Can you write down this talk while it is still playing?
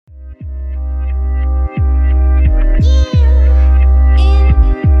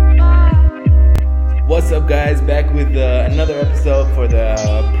what's up, guys? Back with another episode for the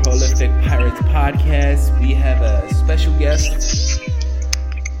Prolific Pirates podcast. We have a special guest.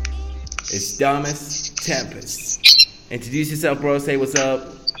 It's Domus Tempest. Introduce yourself, bro. Say what's up.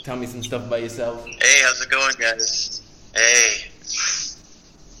 Tell me some stuff about yourself. Hey, how's it going, guys? Hey.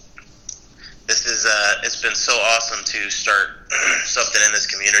 This is, it's been so awesome to start something in this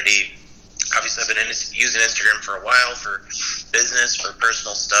community. Obviously, I've been using Instagram for a while for business, for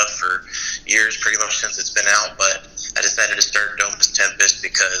personal stuff, for years, pretty much since it's been out. But I decided to start Domus Tempest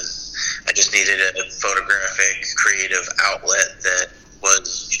because I just needed a photographic, creative outlet that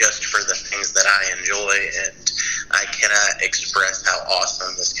was just for the things that I enjoy. And I cannot express how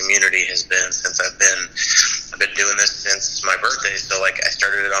awesome this community has been since I've been doing this since my birthday. So, like, I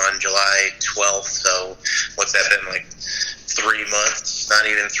started it on July 12th. So, what's that been, like? 3 months, not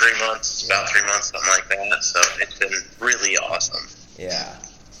even 3 months, about 3 months, something like that. So it's been really awesome. Yeah,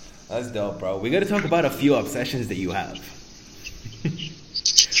 that's dope, bro. We got to talk about a few obsessions that you have. We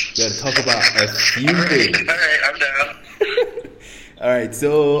got to talk about a few things. All right, I'm down. All right,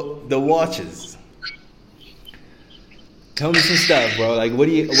 so the watches. Tell me some stuff, bro. Like,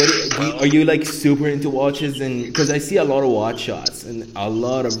 are you like super into watches? And because I see a lot of watch shots and a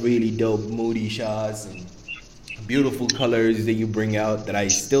lot of really dope moody shots and beautiful colors that you bring out that I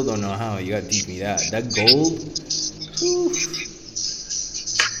still don't know how. You gotta teach me that. That gold. Whew.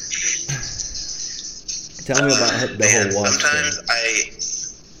 Tell me about the whole watch thing.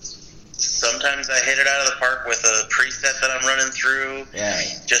 Sometimes I hit it out of the park with a preset that I'm running through. Yeah.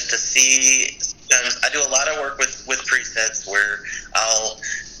 Just to see. Sometimes I do a lot of work with presets where I've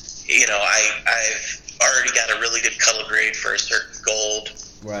already got a really good color grade for a certain gold.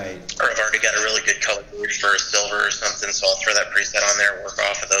 Right. Or I've already got a really good color grade for a silver or something, so I'll throw that preset on there and work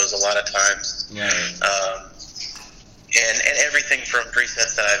off of those a lot of times. Right. And everything from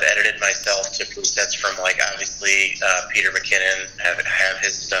presets that I've edited myself to presets from, like, obviously Peter McKinnon have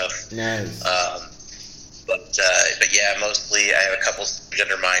his stuff. Nice. But yeah, mostly I have a couple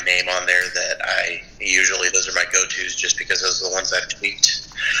under my name on there that those are my go-tos just because those are the ones I've tweaked.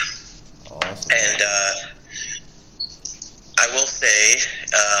 Awesome. And I will say,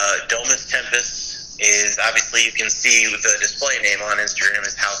 Domus Tempest is, obviously you can see the display name on Instagram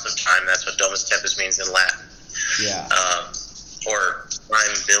is House of Time. That's what Domus Tempest means in Latin. Yeah. Or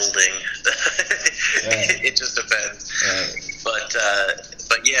time building. Right. It just depends. Right.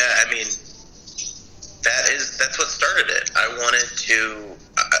 But yeah, I mean, that's what started it. I wanted to,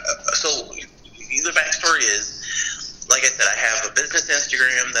 so the backstory is, like I said, I have a business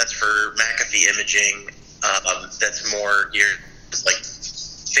Instagram that's for McAfee imaging. That's more geared to, like,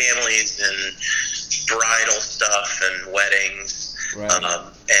 families and bridal stuff and weddings. Right.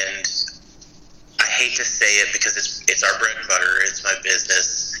 And I hate to say it because it's our bread and butter. It's my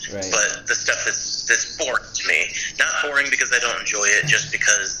business. Right. But the stuff that's boring to me, not boring because I don't enjoy it, just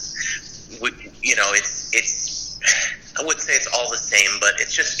because it's I wouldn't say it's all the same, but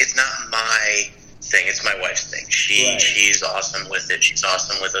it's not my thing. It's my wife's thing. She's awesome with it. She's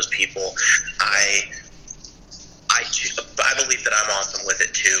awesome with those people. I believe that I'm awesome with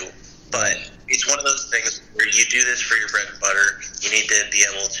it too, but it's one of those things where you do this for your bread and butter. You need to be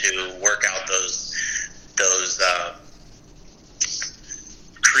able to work out those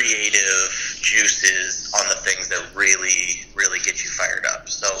creative juices on the things that really, really get you fired up.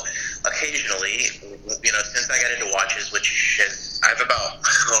 So occasionally, since I got into watches, I have about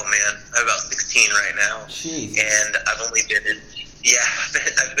 16 right now. Jeez. And I've only been in. Yeah,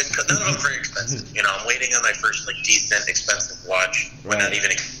 I've been. None of them very expensive. I'm waiting on my first, like, decent, expensive watch. Right. We're not even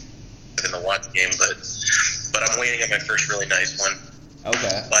in the watch game, but I'm waiting on my first really nice one.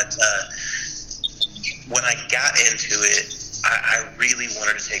 Okay. But when I got into it, I really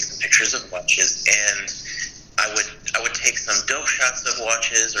wanted to take some pictures of watches, and I would take some dope shots of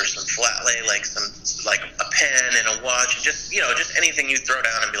watches or some flat lay, like a pen and a watch, and just anything you throw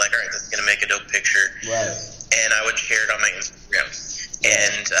down and be like, all right, this is gonna make a dope picture. Right. And I would share it on my Instagram.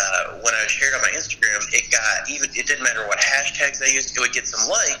 And when I shared it on my Instagram, it didn't matter what hashtags I used, it would get some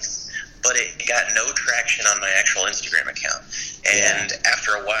likes, but it got no traction on my actual Instagram account. And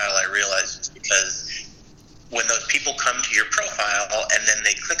after a while, I realized it's because when those people come to your profile and then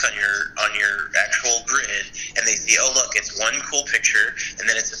they click on your actual grid and they see, oh, look, it's one cool picture, and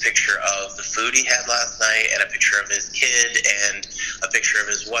then it's a picture of the food he had last night and a picture of his kid and a picture of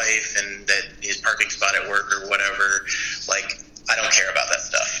his wife and his parking spot at work or whatever. Like, I don't care about that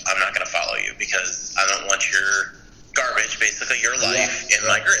stuff. I'm not going to follow you because I don't want your garbage, basically your life, in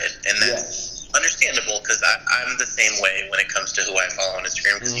my grid. And that's understandable because I'm the same way when it comes to who I follow on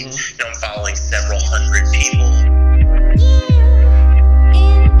Instagram because I'm following several hundred people.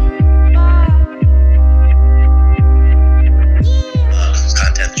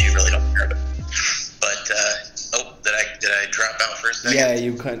 Yeah,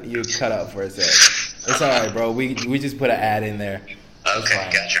 you cut out for a sec. It's all right, bro. We just put an ad in there.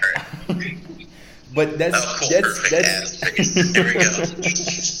 Okay, gotcha. But that's There we go.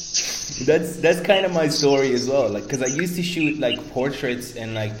 That's kind of my story as well. Like, cause I used to shoot like portraits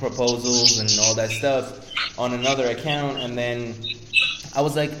and like proposals and all that stuff on another account, and then I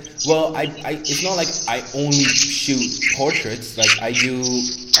was like, well, I it's not like I only shoot portraits. Like I do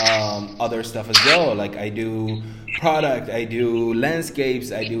other stuff as well. Like I do product, I do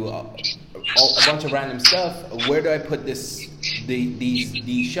landscapes, I do a bunch of random stuff. Where do I put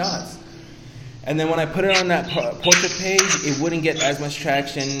these shots? And then when I put it on that portrait page, it wouldn't get as much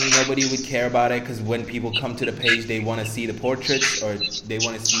traction. Nobody would care about it because when people come to the page, they want to see the portraits or they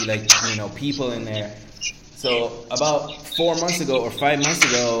want to see like people in there. So about 4 months ago or 5 months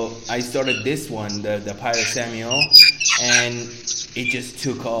ago, I started this one, the Pilot Samuel, and it just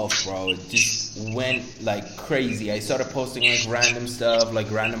took off, bro. It just went like crazy. I started posting like random stuff,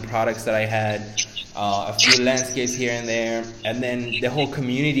 like random products that I had. A few landscapes here and there, and then the whole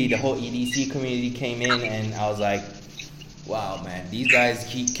community, the whole EDC community came in, and I was like, wow, man, these guys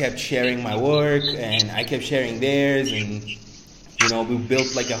kept sharing my work, and I kept sharing theirs, and we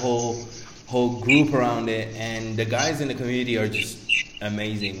built like a whole group around it, and the guys in the community are just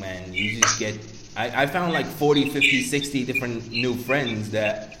amazing, man. You just get, I found like 40, 50, 60 different new friends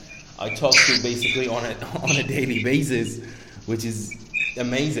that I talk to basically on a daily basis, which is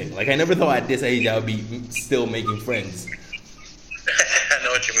amazing. Like I never thought at this age I would be still making friends. I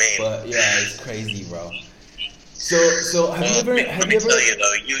know what you mean. But yeah, it's crazy, bro. So have you ever? Let me tell you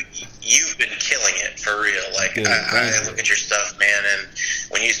though, you've been killing it for real. Like dude, I look at your stuff, man, and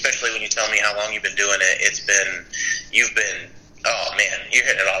especially when you tell me how long you've been doing it, you've been oh man, you're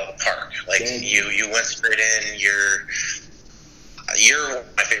hitting it out of the park. Like you went straight in. You're one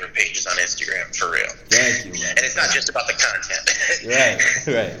of my favorite pages on Instagram, for real. Thank you, man. And it's not just about the content.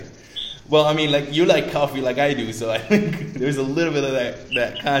 Right. Well, I mean, like, you like coffee like I do, so I think there's a little bit of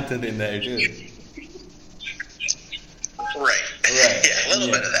that content in there, too. Right. Yeah, a little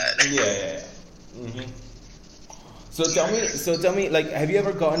bit of that. Yeah. Mm-hmm. So tell me, like, have you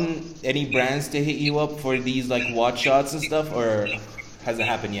ever gotten any brands to hit you up for these, like, watch shots and stuff, or has it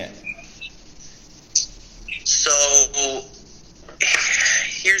happened yet? So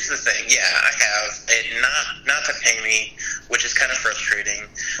here's the thing. Yeah, I have. And not to pay me, which is kind of frustrating.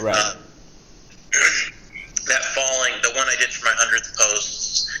 Right. That falling, the one I did for my 100th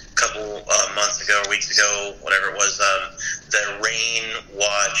post a couple months ago or weeks ago, whatever it was, the rain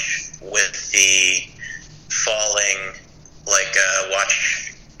watch with the falling, like,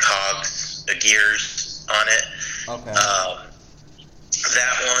 watch cogs, the gears on it. Okay.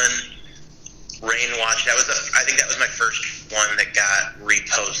 That one, rain watch, I think that was my first one that got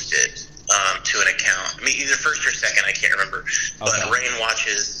reposted to an account. I mean, either first or second, I can't remember. But Rain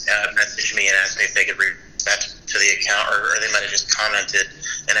Watches messaged me and asked me if they could repost that to the account, or they might have just commented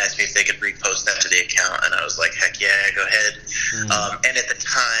and asked me if they could repost that to the account. And I was like, heck yeah, go ahead. And at the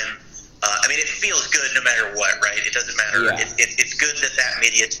time, I mean, it feels good no matter what, right? It doesn't matter. Yeah. It's good that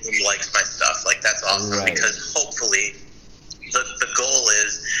media team likes my stuff. Like, that's awesome, right? Because hopefully the goal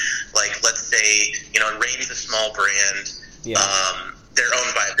is, like, let's say, Rain's a small brand. Yeah. They're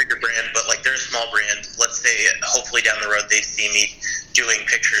owned by a bigger brand, but like they're a small brand. Let's say, hopefully down the road, they see me doing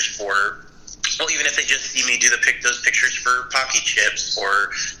pictures for, well, even if they just see me do those pictures for Pocky Chips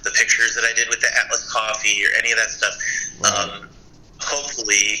or the pictures that I did with the Atlas Coffee or any of that stuff. Right.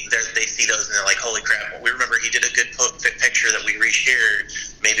 Hopefully they see those and they're like, holy crap, we remember he did a good picture that we reshared.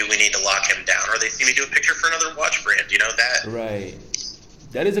 Maybe we need to lock him down. Or they see me do a picture for another watch brand, that. Right.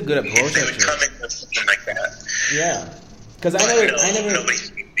 That is a good approach. They would come in with something like that. Yeah. Because I never. Nobody's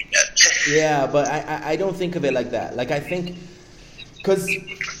seen me yet. Yeah, but I don't think of it like that. Like, I think, because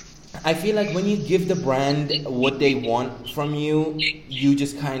I feel like when you give the brand what they want from you, you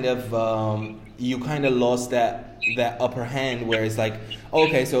just kind of lost that upper hand where it's like,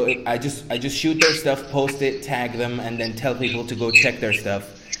 okay, so I just shoot their stuff, post it, tag them, and then tell people to go check their stuff.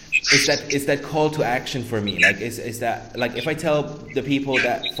 It's that call to action for me. Like, it's that, like, if I tell the people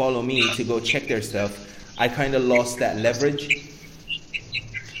that follow me to go check their stuff, I kind of lost that leverage.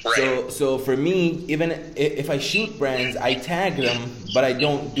 Right. So for me, even if I shoot brands, I tag them, but I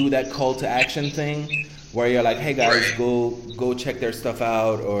don't do that call to action thing where you're like, hey guys, go check their stuff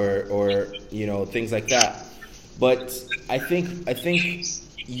out, or things like that. But I think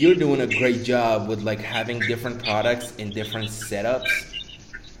you're doing a great job with like having different products in different setups.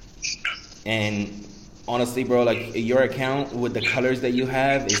 And honestly, bro, like your account with the colors that you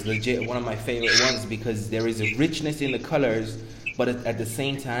have is legit one of my favorite ones because there is a richness in the colors, but at the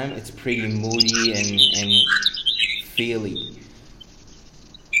same time, it's pretty moody and feely.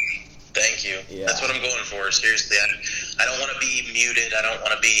 Yeah. That's what I'm going for. Seriously, I don't want to be muted. I don't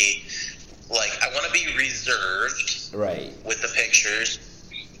want to be I want to be reserved Right. with the pictures,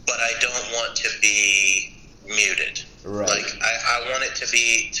 but I don't want to be muted. Right. I want it to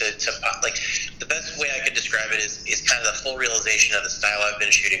be to the best way I could describe it is kind of the full realization of the style I've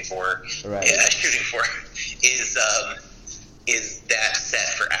been shooting for. Right. Shooting for is that set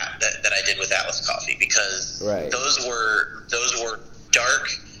for that I did with Atlas Coffee, because right. those were dark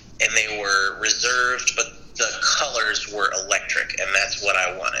and they were reserved, but the colors were electric, and that's what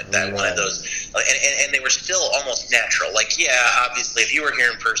I wanted. I wanted those, and they were still almost natural. Obviously, if you were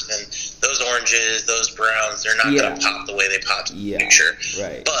here in person, those oranges, those browns, they're not going to pop the way they popped in the picture.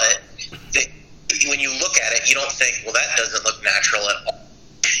 Right. But when you look at it, you don't think, well, that doesn't look natural at all.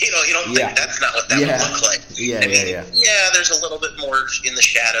 You don't think that's not what that would look like. Yeah, there's a little bit more in the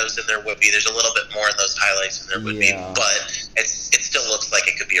shadows than there would be. There's a little bit more in those highlights than there would be, but it still looks like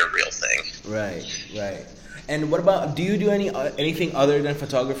it could be a real thing. Right. And what about, do you do anything other than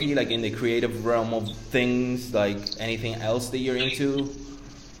photography, like in the creative realm of things, like anything else that you're into?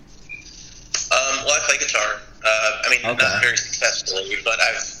 Well, I play guitar. Not very successfully, but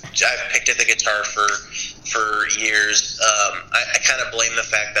I've picked at the guitar for years. I kind of blame the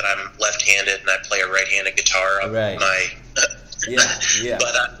fact that I'm left-handed and I play a right-handed guitar on my. But I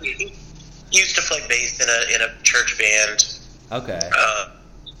used to play bass in a church band. Okay.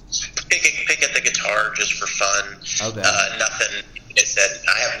 Pick at the guitar just for fun. Okay. Nothing. It said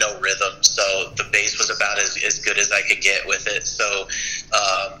I have no rhythm, so the bass was about as good as I could get with it. So,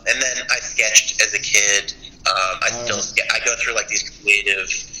 and then I sketched as a kid. I go through like these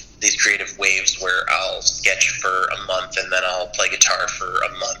creative waves where I'll sketch for a month and then I'll play guitar for a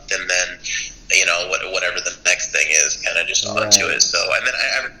month and then whatever the next thing is, kind of just onto it. So, and then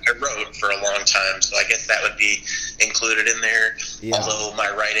I wrote for a long time, so I guess that would be included in there. Yeah. Although my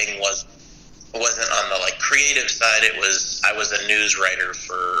writing wasn't on the creative side. I was a news writer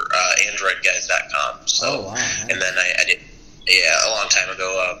for AndroidGuys.com. So, and then I did. Yeah, a long time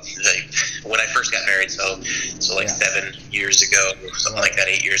ago, when I first got married, so 7 years ago, something like that,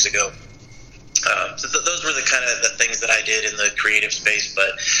 8 years ago. So those were the kind of the things that I did in the creative space,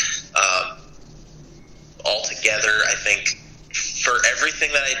 but altogether, I think for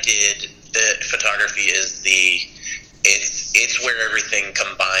everything that I did, the photography is it's where everything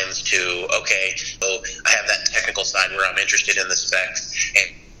combines to, okay, so I have that technical side where I'm interested in the specs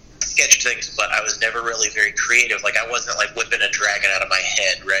and sketch things, but I was never really very creative. I wasn't whipping a dragon out of my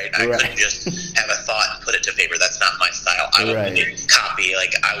head, right? I couldn't just have a thought and put it to paper. That's not my style. I would copy,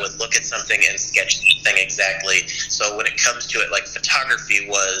 I would look at something and sketch the thing exactly. So when it comes to it, photography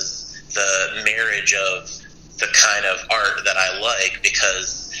was the marriage of the kind of art that I like,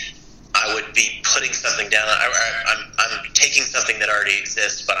 because I would be putting something down. I'm taking something that already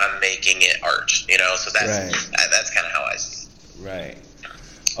exists, but I'm making it art, so that's kind of how I see it. Right.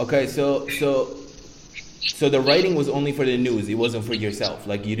 Okay, so the writing was only for the news. It wasn't for yourself.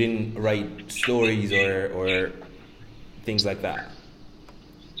 You didn't write stories or things like that.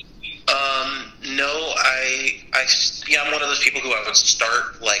 No, I'm one of those people who I would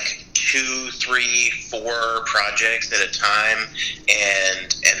start 2, 3, 4 projects at a time,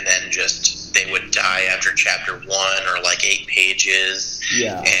 and then just they would die after chapter 1 or 8 pages.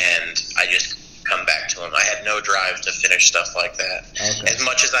 Yeah. And I just come back to them. I had no drive to finish stuff like that. Okay. As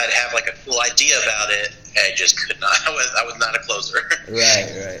much as I'd have a cool idea about it, I just could not. I was not a closer.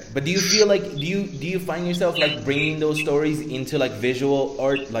 Right. But do you feel do you find yourself bringing those stories into visual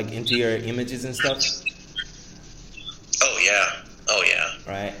art, into your images and stuff? Oh yeah.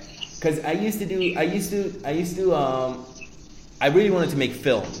 Right. Because I really wanted to make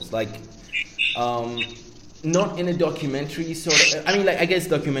films, not in a documentary sort of. I guess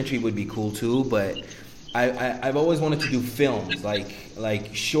documentary would be cool too, but I've always wanted to do films,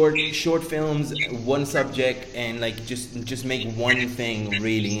 short films, one subject, and just make one thing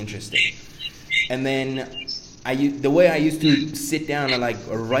really interesting. And then the way I used to sit down and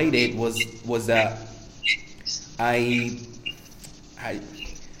write it was that I'd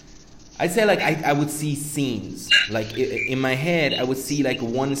say I would see scenes in my head. I would see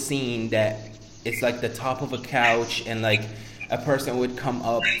one scene that it's the top of a couch and a person would come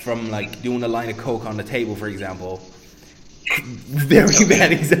up from doing a line of coke on the table, for example. Very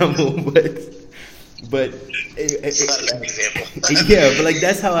bad example, but it's not a bad example. Yeah, but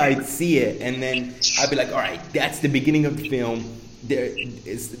that's how I'd see it, and then I'd be all right, that's the beginning of the film.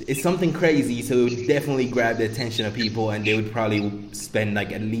 It's something crazy, so it would definitely grab the attention of people, and they would probably spend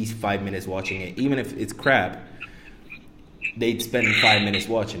at least 5 minutes watching it. Even if it's crap, they'd spend 5 minutes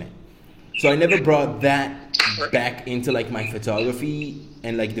watching it. So I never brought that back into like my photography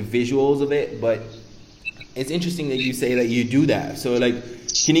and like the visuals of it, but it's interesting that you say that you do that. So like,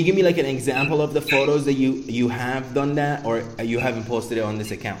 can you give me like an example of the photos that you have done that, or you haven't posted it on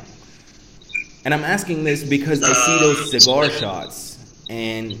this account? And I'm asking this because I see those cigar shots,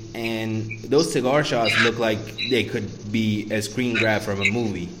 and those cigar shots look like they could be a screen grab from a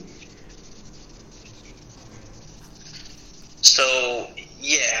movie. So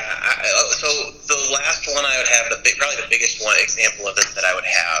so the last one I would have, probably the biggest one example of this that I would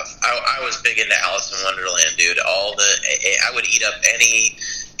have, I was big into Alice in Wonderland, dude. I would eat up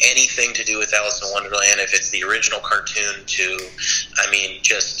anything to do with Alice in Wonderland, if it's the original cartoon to, I mean,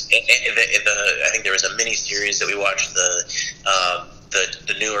 just I think there was a mini series that we watched, the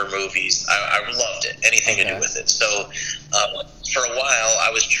newer movies. I loved it, anything to do with it. So for a while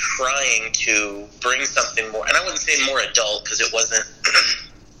I was trying to bring something more, and I wouldn't say more adult, because it wasn't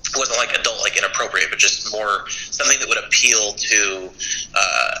like adult, like inappropriate, but just more something that would appeal to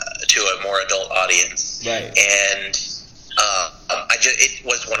a more adult audience. Right. And it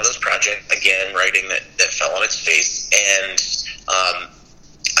was one of those projects, again, writing that fell on its face, and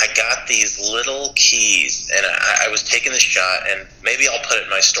I got these little keys, and I was taking the shot, and maybe I'll put it in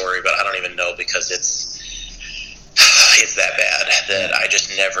my story, but I don't even know, because it's that bad that I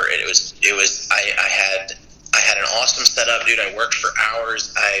just never. I had an awesome setup, dude. I worked for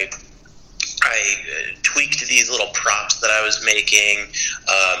hours. I tweaked these little props that I was making.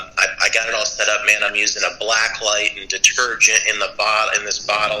 I got it all set up, man. I'm using a black light and detergent in this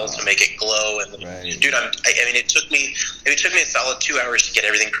bottle to make it glow. And dude, I mean, it took me a solid 2 hours to get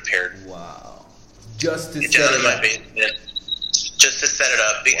everything prepared. Wow. Just to set it up. Just to set it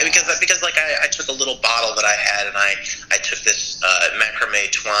up, because like I took a little bottle that I had, and I took this macrame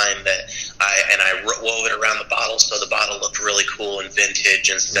twine that I wove it around the bottle, so the bottle looked really cool and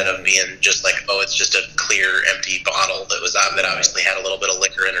vintage, instead of being just like, oh, it's just a clear empty bottle that obviously had a little bit of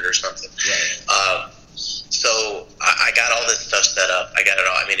liquor in it or something. Right. So I got all this stuff set up. I got it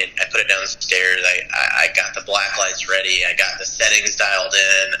all. I mean, I put it downstairs. I got the black lights ready. I got the settings dialed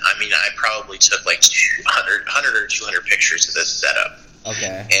in. I mean, I probably took like 100 or 200 pictures of this setup.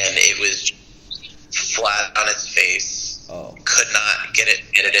 Okay. And it was flat on its face. Oh. Could not get it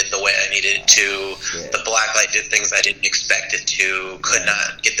the way I needed it to. Shit. The black light did things I didn't expect it to. Could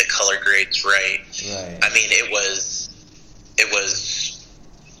not get the color grades right. I mean, it was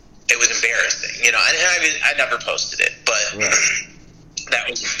embarrassing, you know. I never posted it, but that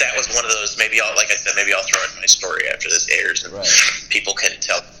was one of those. Maybe I'll throw it in my story after this airs, and people can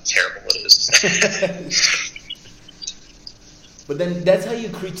tell how terrible it is. But then that's how you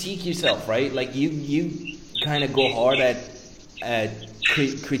critique yourself, right? Like you kind of go hard at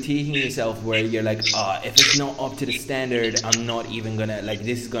critiquing yourself, where you're like, if it's not up to the standard, I'm not even gonna, like,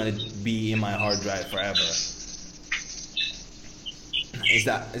 this is gonna be in my hard drive forever. Is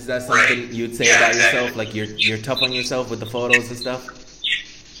that something you'd say about yourself? Like you're tough on yourself with the photos and stuff?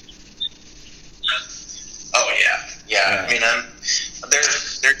 Oh yeah. I mean,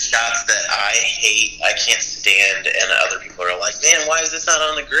 there's shots that I hate, I can't stand, and other people are like, man, why is this not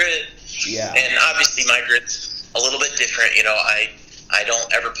on the grid? Yeah. And obviously my grid's a little bit different. You know, I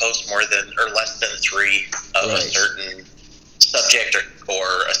don't ever post more than or less than 3 of a certain subject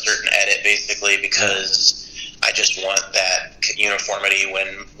or a certain edit, basically, because I just want that uniformity.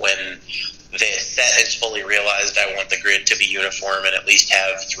 When the set is fully realized, I want the grid to be uniform and at least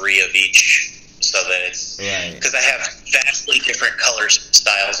have 3 of each, so that it's because I have vastly different color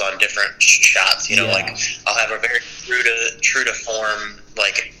styles on different shots. You know, like I'll have a very true to form,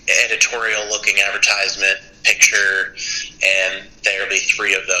 like editorial looking advertisement picture, and there'll be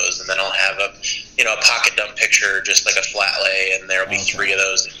 3 of those, and then I'll have a pocket dump picture, just like a flat lay, and there'll be 3 of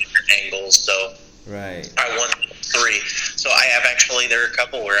those at different angles. So I want 3. So I have there are a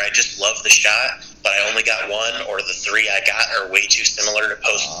couple where I just love the shot, but I only got 1, or the 3 I got are way too similar to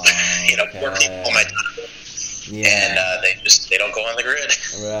post. 4 people on my time. And they don't go on the grid.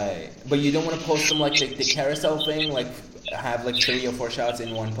 Right. But you don't want to post them like the carousel thing, like have like 3 or 4 shots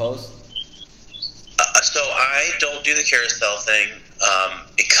in one post? So I don't do the carousel thing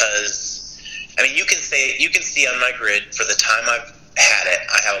because, I mean, you can see on my grid, for the time I've had it,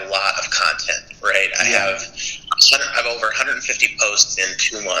 I have a lot of content, right? I have over 150 posts in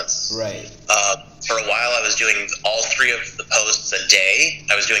 2 months. Right. For a while, I was doing all 3 of the posts a day.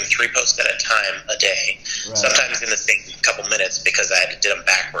 I was doing 3 posts at a time a day, sometimes in the same couple minutes, because I had to do them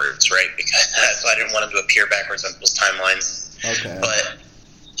backwards, right? So I didn't want them to appear backwards on people's timelines. Okay. But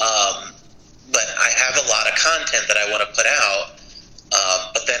I have a lot of content that I want to put out.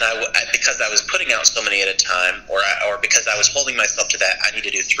 But then because I was putting out so many at a time, or because I was holding myself to that, I need to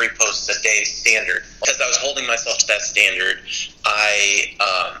do 3 posts a day standard. Because I was holding myself to that standard, I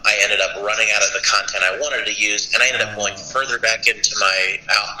ended up running out of the content I wanted to use, and I ended up going further back into my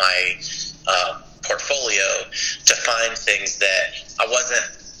portfolio to find things that I wasn't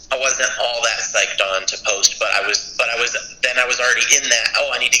all that psyched on to post, but I was already in that.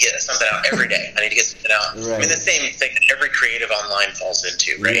 I need to get something out every day. I need to get something out. Right. I mean, the same thing that every creative online falls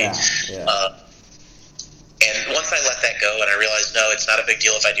into, right? Yeah. And once I let that go, and I realized, no, it's not a big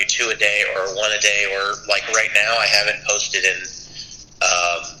deal if I do 2 a day or 1 a day, or like right now, I haven't posted in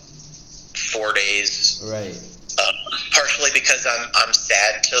 4 days. Right. Partially because I'm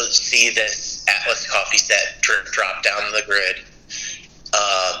sad to see this Atlas coffee set drop down the grid.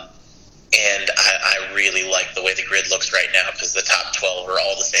 And I really like the way the grid looks right now, because the top 12 are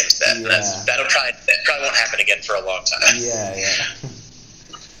all the same set. Yeah. And that probably won't happen again for a long time. Yeah.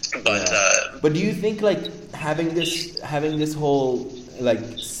 But do you think like having this whole like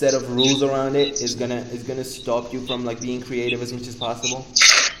set of rules around it is gonna stop you from like being creative as much as possible?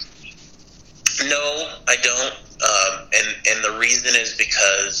 No, I don't. And the reason is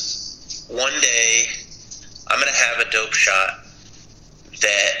because one day I'm gonna have a dope shot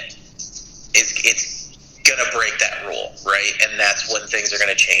that it's gonna break that rule, right? And that's when things are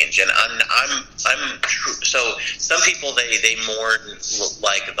gonna change. And so some people they mourn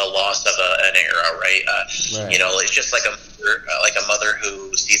like the loss of an era, right? Right. You know, it's just like a mother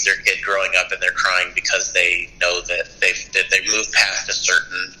who sees their kid growing up and they're crying because they know that they moved past a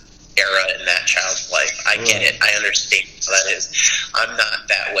certain era in that child's life. I get it. I understand how that is. I'm not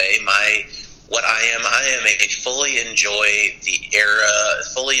that way. What I am a fully enjoy the era,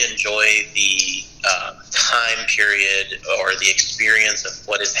 fully enjoy the time period or the experience of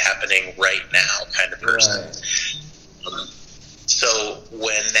what is happening right now kind of person. Right. So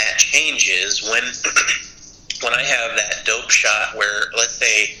when that changes, when I have that dope shot where, let's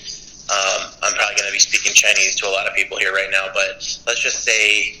say, I'm probably going to be speaking Chinese to a lot of people here right now, but let's just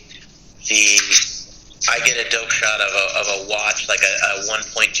say I get a dope shot of a watch, like a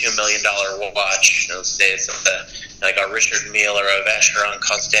 $1.2 million watch. Let's say it's like a Richard Mille or a Vacheron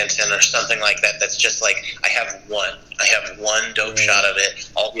Constantin or something like that. That's just like, I have one dope shot of it.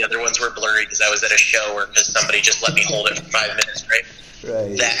 All the other ones were blurry because I was at a show or because somebody just let me hold it for 5 minutes, right?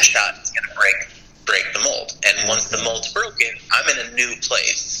 That shot is going to break the mold. And once the mold's broken, I'm in a new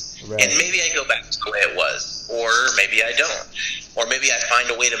place. Right. And maybe I go back to the way it was, or maybe I don't. Or maybe I find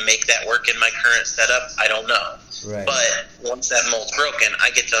a way to make that work in my current setup. I don't know. Right. But once that mold's broken,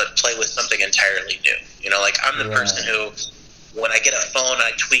 I get to play with something entirely new. You know, like I'm the person who, when I get a phone,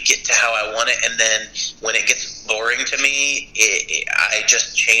 I tweak it to how I want it, and then when it gets boring to me, I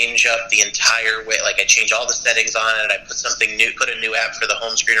just change up the entire way. Like I change all the settings on it. I put something new, put a new app for the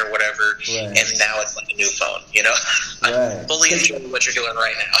home screen or whatever, and now it's like a new phone. You know, I'm fully enjoying what you're doing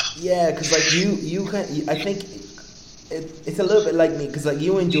right now. Yeah, because like you I think it's a little bit like me, because like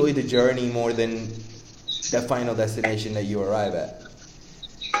you enjoy the journey more than the final destination that you arrive at.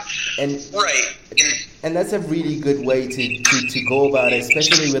 And that's a really good way to go about it,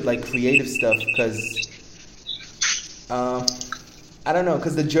 especially with like creative stuff, because I don't know,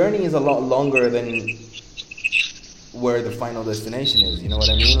 because the journey is a lot longer than where the final destination is. You know what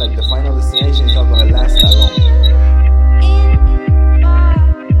I mean? Like the final destination is not going to last that long.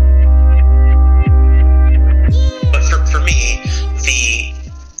 But for me,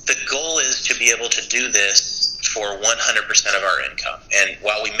 the goal is to be able to do this for 100% of our income. And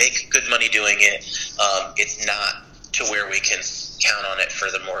while we make good money doing it, it's not to where we can count on it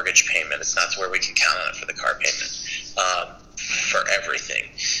for the mortgage payment. It's not to where we can count on it for the car payment, for everything.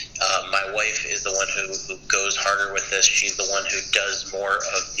 My wife is the one who goes harder with this. She's the one who does more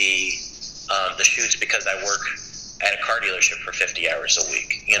of the shoots, because I work at a car dealership for 50 hours a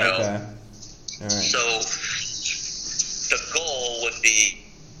week, you know? Okay. All right. So the goal would be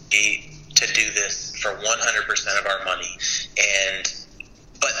to do this for 100% of our money.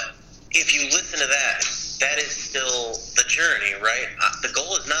 But if you listen to that, that is still the journey, right? The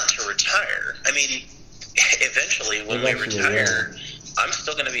goal is not to retire. I mean, eventually when we retire, I'm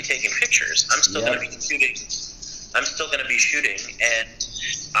still going to be taking pictures. I'm still going to be shooting. And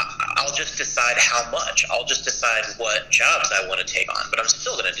I'll just decide how much. I'll just decide what jobs I want to take on, but I'm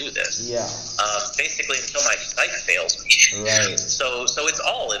still going to do this. Yeah. Basically until my site fails me. Right. So it's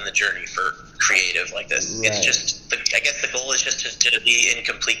all in the journey for creative like this. Right. It's just, I guess the goal is just to be in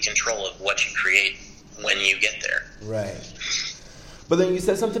complete control of what you create when you get there. Right. But then you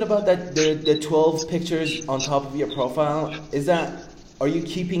said something about that the 12 pictures on top of your profile. Are you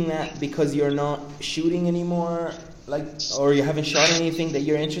keeping that because you're not shooting anymore? like, or you haven't shot anything that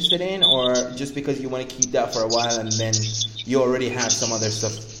you're interested in, or just because you want to keep that for a while and then you already have some other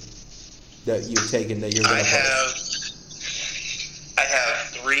stuff that you've taken that you're going to post? I have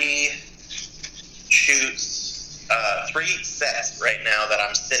 3 shoots, 3 sets right now that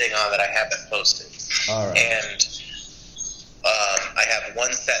I'm sitting on that I haven't posted. All right. And I have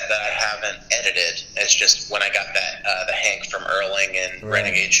 1 set that I haven't edited. It's just when I got that the Hank from Erling and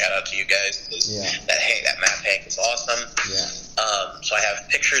Renegade. Shout out to you guys. That map Hank is awesome. Yeah. So I have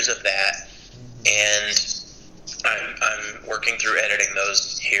pictures of that, and I'm working through editing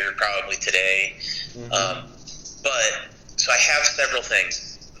those here probably today. But so I have several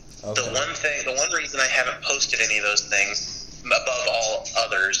things. Okay. The one reason I haven't posted any of those things above all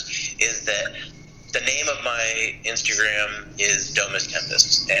others is that the name of my Instagram is Domus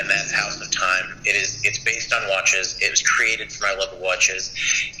Tempest, and that's House of Time. It's based on watches. It was created for my love of watches,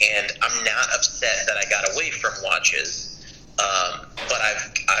 and I'm not upset that I got away from watches. But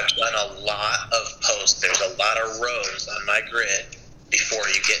I've done a lot of posts. There's a lot of rows on my grid before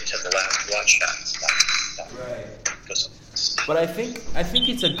you get to the last watch shot. Right. But I think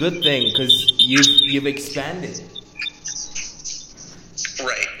it's a good thing because you've expanded.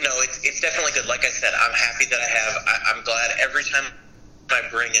 Right. No, it's definitely good. Like I said, I'm happy that I'm glad every time I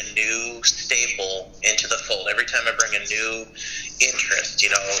bring a new staple into the fold, every time I bring a new interest,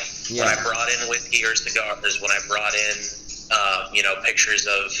 when I brought in whiskey or cigars, when I brought in, pictures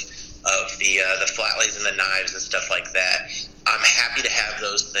of the flatlays and the knives and stuff like that, I'm happy to have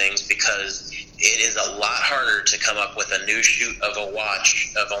those things because it is a lot harder to come up with a new shoot of a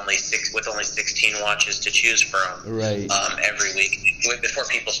watch with only 16 watches to choose from every week before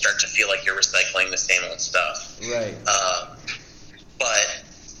people start to feel like you're recycling the same old stuff. Right. But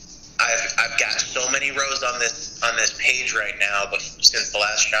I've got so many rows on this page right now, but since the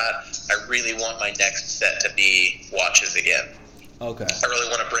last shot, I really want my next set to be watches again. Okay. I really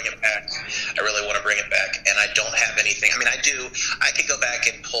want to bring it back. And I don't have anything. I mean, I do. I could go back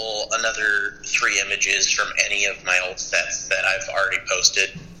and pull another 3 images from any of my old sets that I've already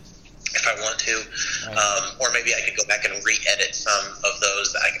posted if I want to. Or maybe I could go back and re-edit some of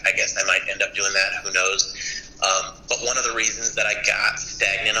those. I guess I might end up doing that. Who knows? But one of the reasons that I got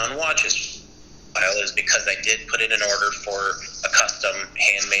stagnant on watches is because I did put in an order for a custom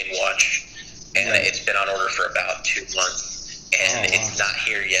handmade watch, and it's been on order for about 2 months. And it's not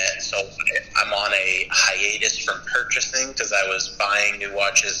here yet, so I'm on a hiatus from purchasing because I was buying new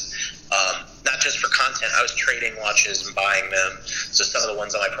watches, not just for content. I was trading watches and buying them, so some of the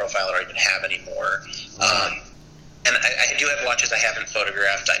ones on my profile I don't even have anymore. And I do have watches I haven't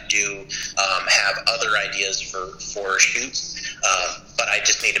photographed. I do have other ideas for shoots, but I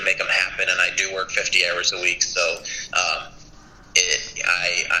just need to make them happen, and I do work 50 hours a week, so I'm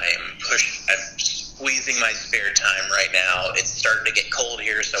squeezing my spare time right now. It's starting to get cold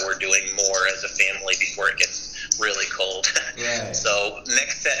here, so we're doing more as a family before it gets really cold. Right. So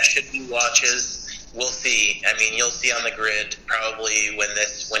next set should be watches. We'll see. I mean, you'll see on the grid probably when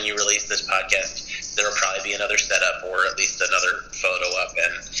you release this podcast, there'll probably be another setup or at least another photo up,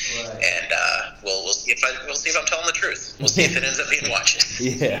 and we'll see if I'm telling the truth. We'll see if it ends up being watches.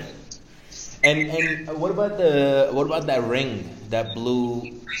 Yeah. And what about that ring, that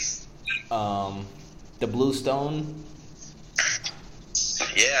blue, the blue stone?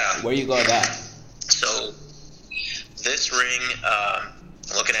 Yeah. Where you got that? So this ring, I'm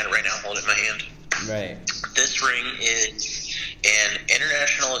looking at it right now. Hold it in my hand. Right. This ring is an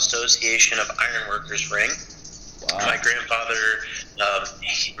International Association of Ironworkers ring. Wow. My grandfather,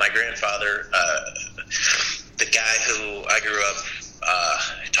 the guy who I grew up,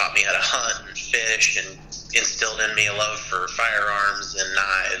 taught me how to hunt and fish and instilled in me a love for firearms and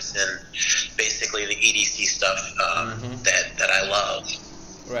knives and basically the EDC stuff that I love.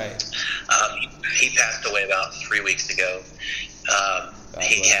 Right. He passed away about 3 weeks ago.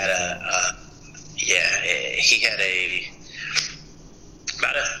 He had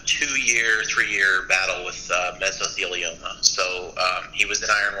about a 3-year battle with mesothelioma. So he was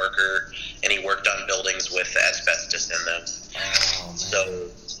an iron worker, and he worked on buildings with asbestos in them. Oh, man. So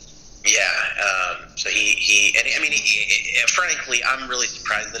frankly, I'm really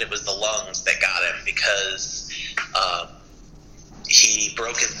surprised that it was the lungs that got him because he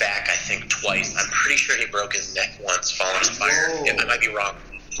broke his back, I think, twice. I'm pretty sure he broke his neck once falling in fire. Whoa. I might be wrong,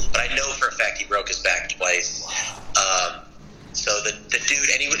 but I know for a fact he broke his back twice. Wow. So the dude,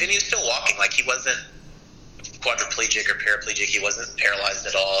 and he was still walking, like he wasn't quadriplegic or paraplegic. He wasn't paralyzed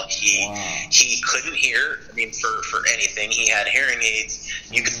at all. He couldn't hear. I mean, for anything, he had hearing aids.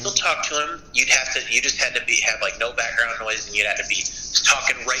 You could still talk to him. You just had to have like no background noise, and you'd have to be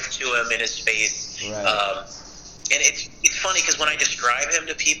talking right to him in his face. Right. And it's funny because when I describe him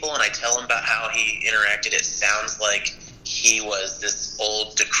to people and I tell them about how he interacted, it sounds like he was this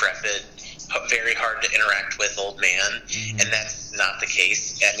old, decrepit, very hard to interact with old man, and that's not the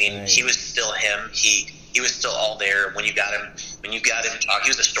case. I mean, he was still him. He was still all there when you got him. When you got him talk, he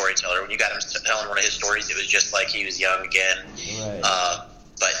was a storyteller. When you got him telling one of his stories, it was just like he was young again. Right.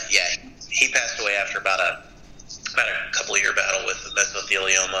 But yeah, he passed away after about a couple year battle with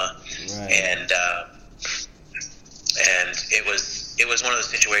mesothelioma, and it was one of those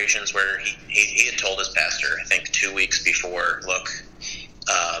situations where he had told his pastor, I think 2 weeks before, look,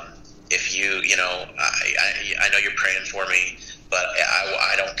 if you know, I know you're praying for me, but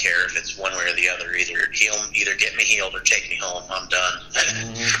I don't care if it's one way or the other. Either get me healed or take me home. I'm done.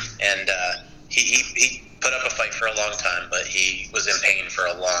 And he put up a fight for a long time, but he was in pain for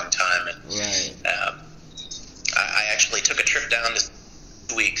a long time. And I actually took a trip down to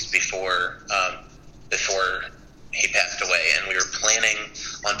 2 weeks before he passed away, and we were planning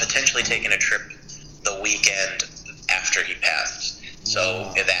on potentially taking a trip the weekend after he passed.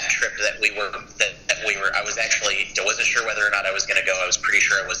 So that trip that we were, I wasn't sure whether or not I was going to go. I was pretty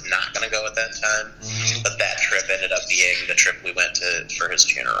sure I was not going to go at that time, but that trip ended up being the trip we went to for his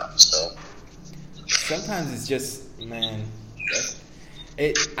funeral. So sometimes it's just, man,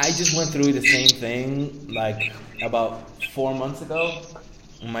 I just went through the same thing like about 4 months ago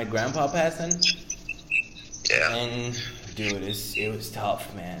when my grandpa passing. Yeah. And dude, it was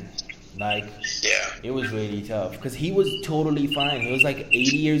tough, man. Like, yeah, it was really tough because he was totally fine. He was like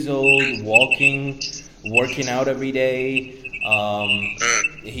 80 years old, walking, working out every day.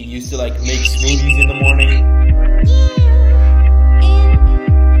 He used to like make smoothies in the morning.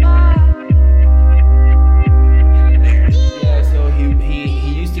 Yeah, so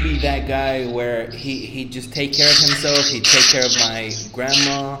he used to be that guy where he'd just take care of himself. He'd take care of my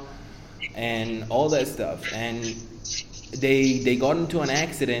grandma and all that stuff. And they got into an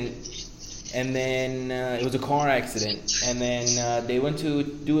accident. And then it was a car accident. And then they went to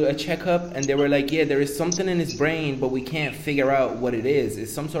do a checkup, and they were like, yeah, there is something in his brain, but we can't figure out what it is.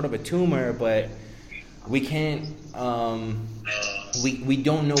 It's some sort of a tumor, but we can't, we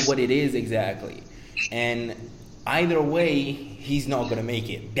don't know what it is exactly. And either way, he's not going to make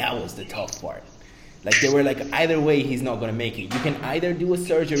it. That was the tough part. Like, they were like, either way, he's not going to make it. You can either do a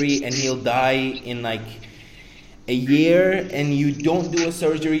surgery and he'll die in like a year, and you don't do a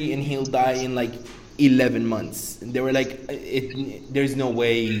surgery and he'll die in like 11 months. And they were like, there's no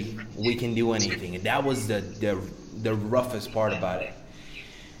way we can do anything. And that was the roughest part about it.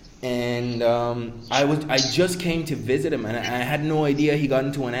 And I just came to visit him, and I had no idea he got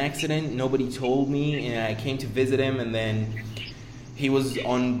into an accident. Nobody told me, and I came to visit him, and then he was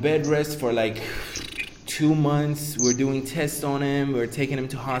on bed rest for like 2 months. We're doing tests on him. We're taking him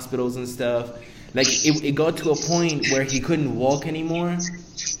to hospitals and stuff. Like, it got to a point where he couldn't walk anymore.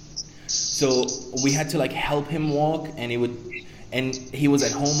 So we had to like help him walk, and he was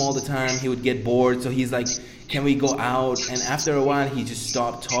at home all the time. He would get bored, so he's like, can we go out? And after a while, he just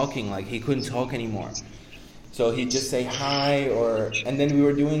stopped talking. Like, he couldn't talk anymore. So he'd just say hi, and then we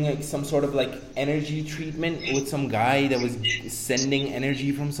were doing like some sort of like energy treatment with some guy that was sending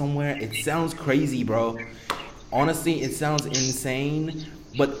energy from somewhere. It sounds crazy, bro. Honestly, it sounds insane.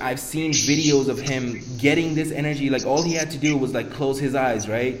 But I've seen videos of him getting this energy. Like, all he had to do was like close his eyes,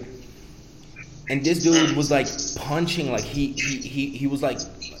 right? And this dude was like punching, like he was like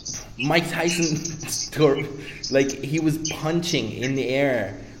Mike Tyson. Like, he was punching in the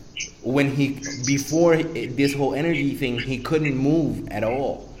air when before this whole energy thing, he couldn't move at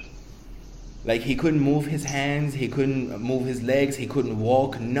all. Like, he couldn't move his hands, he couldn't move his legs, he couldn't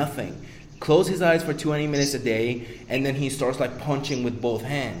walk, nothing. Close his eyes for 20 minutes a day, and then he starts like punching with both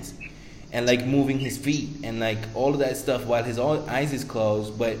hands and like moving his feet and like all of that stuff while his eyes is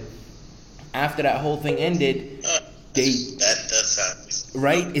closed. But after that whole thing ended, that does sound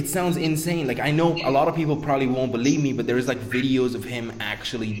right. It sounds insane. Like, I know a lot of people probably won't believe me, but there's like videos of him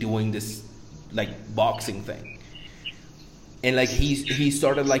actually doing this like boxing thing. And like he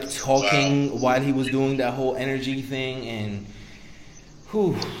started like talking while he was doing that whole energy thing, and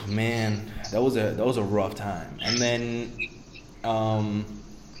whew, man, that was a rough time. And then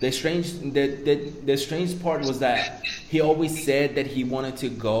the strange part was that he always said that he wanted to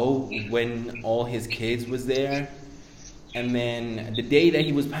go when all his kids was there. And then the day that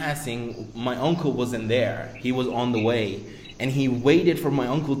he was passing, my uncle wasn't there. He was on the way, and he waited for my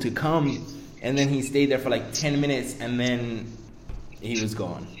uncle to come, and then he stayed there for like 10 minutes, and then he was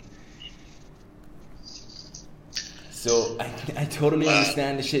gone. So I totally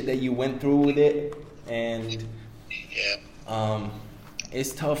understand the shit that you went through with it, and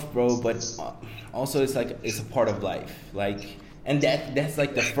it's tough, bro. But also, it's like it's a part of life. Like, and that's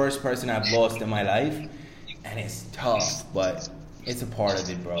like the first person I've lost in my life, and it's tough, but it's a part of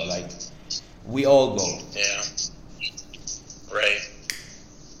it, bro. Like, we all go. Yeah. Right.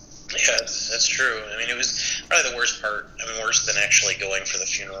 Yeah, that's true. I mean, it was probably the worst part. I mean, worse than actually going for the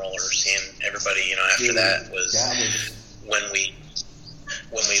funeral or seeing everybody. You know, after Dude, that was when we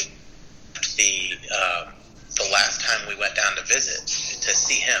the last time we went down to visit to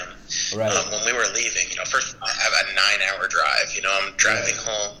see him. Right. When we were leaving, you know, first I have a 9-hour drive. You know, I'm driving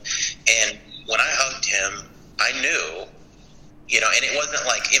home, and when I hugged him, I knew. You know, and it wasn't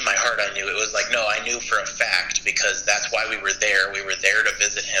like in my heart I knew. It was like, no, I knew for a fact because that's why we were there. We were there to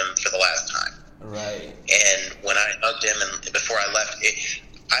visit him for the last time. Right. And when I hugged him and before I left,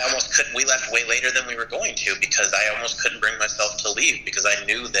 I almost couldn't. We left way later than we were going to because I almost couldn't bring myself to leave because I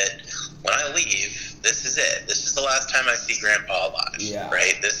knew that when I leave, this is it. This is the last time I see Grandpa alive. Yeah.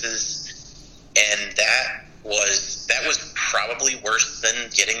 Right? And that was probably worse than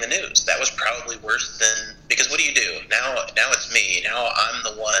getting the news. That was probably worse than, because what do you do? Now it's me. Now I'm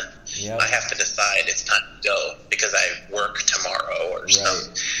the one. Yep. I have to decide it's time to go because I work tomorrow or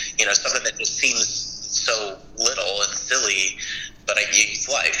something that just seems so little and silly, but it's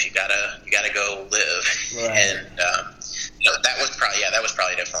life. You gotta go live. Right. And that was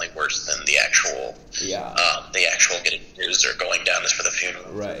probably definitely worse than the actual getting news or going down this for the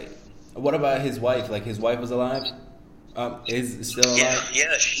funeral. Right. What about his wife? Like, his wife was alive? Is still alive?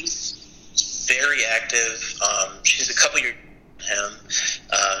 Yeah, she's very active. She's a couple years older than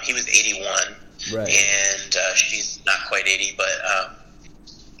him. He was 81. Right. And she's not quite 80, but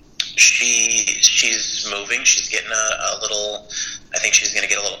she's moving. She's getting a little, I think she's going to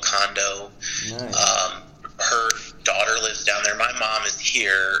get a little condo. Nice. Her daughter lives down there. My mom is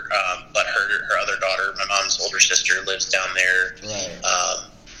here, but her other daughter, my mom's older sister, lives down there. Right.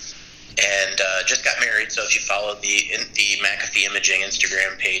 And just got married. So if you follow the McAfee Imaging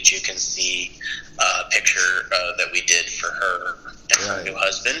Instagram page, you can see a picture that we did for her and her new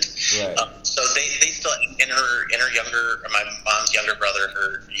husband. Right. So they still in her younger, my mom's younger brother,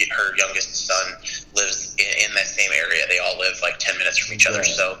 her youngest son lives in that same area. They all live like 10 minutes from each other.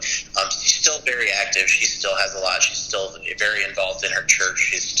 So she's still very active. She still has a lot. She's still very involved in her church.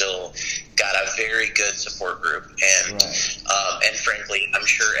 She's still got a very good support group. And and frankly, I'm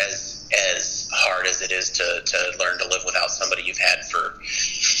sure as hard as it is to learn to live without somebody you've had for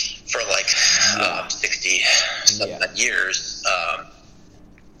like 60 years,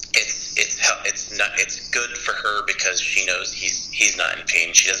 it's good for her because she knows he's not in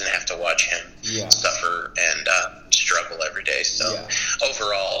pain. She doesn't have to watch him suffer and struggle every day. So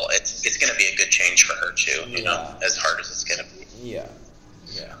overall, it's going to be a good change for her too. You know, as hard as it's going to be. Yeah.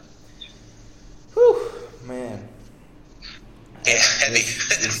 Whew, man. Yeah, heavy.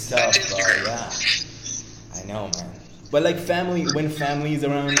 It's tough, bro. Yeah, I know, man. But like when family is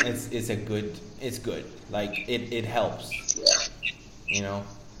around, it's good. Like it helps. Yeah. You know.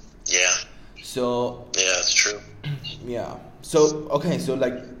 Yeah. So. Yeah, it's true. Yeah. So okay. So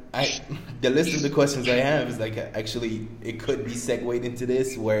like the list of the questions I have is like actually it could be segued into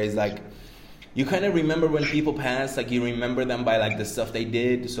this, where it's like you kind of remember when people pass, like you remember them by like the stuff they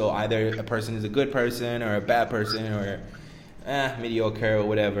did. So either a person is a good person or a bad person or mediocre or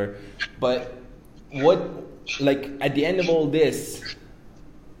whatever. But what, like at the end of all this,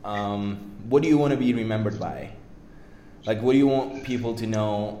 what do you want to be remembered by? Like, what do you want people to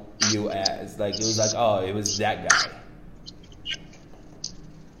know you as? Like, it was like, oh, it was that guy.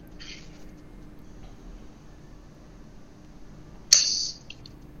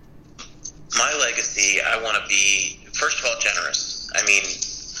 My legacy, I want to be, first of all, generous. I mean,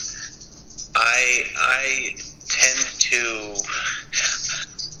 I tend to,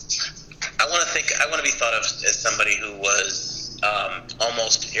 I want to be thought of as somebody who was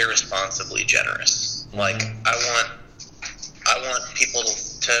almost irresponsibly generous. Mm-hmm. Like, I want people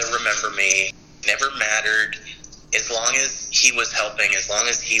to remember me. Never mattered, as long as he was helping, as long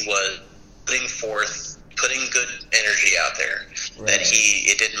as he was putting good energy out there, that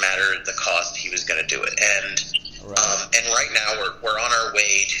it didn't matter the cost, he was going to do it. And right now we're on our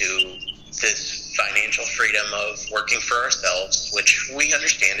way to this financial freedom of working for ourselves, which we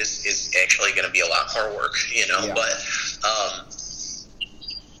understand is actually going to be a lot more work, you know. Yeah.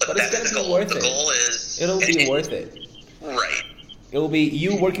 But that's the goal. The goal is it'll be worth it. Right. It'll be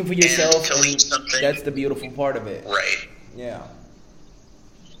you working for yourself, and that's the beautiful part of it. Right. Yeah.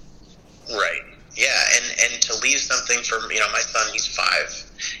 Right. Yeah, and to leave something for, you know, my son, he's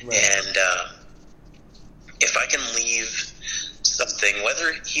 5, and if I can leave something,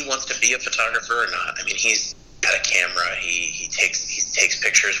 whether he wants to be a photographer or not, I mean, he's got a camera, he takes takes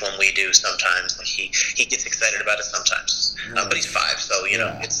pictures when we do sometimes. Like he gets excited about it sometimes. But he's 5, so you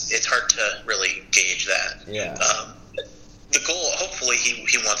know it's hard to really gauge that. Yeah. The goal, hopefully,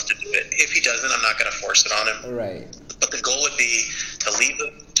 he wants to do it. If he doesn't, I'm not going to force it on him. Right. But the goal would be to leave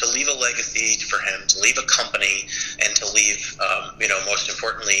a legacy for him, to leave a company, and to leave, most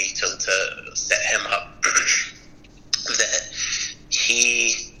importantly, to set him up that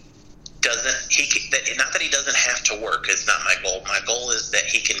he doesn't. Not that he doesn't have to work. It's not my goal. My goal is that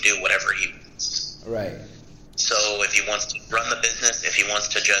he can do whatever he wants. Right. So if he wants to run the business, if he wants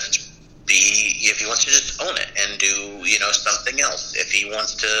to just own it and do, something else, if he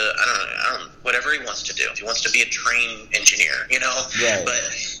wants to, I don't know, whatever he wants to do, if he wants to be a train engineer, right.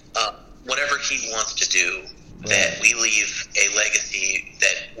 But whatever he wants to do, that we leave a legacy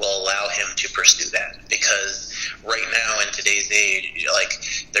that will allow him to pursue that. Because right now in today's age, like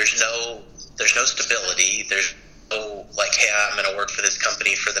there's no stability. There's no like, hey, I'm going to work for this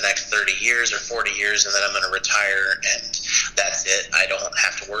company for the next 30 years or 40 years, and then I'm going to retire, and that's it. I don't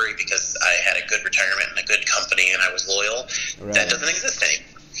have to worry because I had a good retirement and a good company and I was loyal. Right. That doesn't exist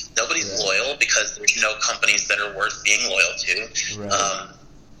anymore. Nobody's loyal because there's no companies that are worth being loyal to. Right.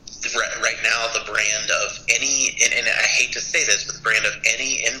 Right now, the brand of any, and I hate to say this, but the brand of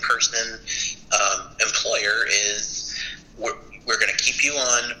any in-person employer is we're going to keep you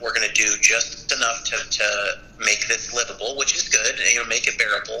on. We're going to do just enough to make this livable, which is good. Make it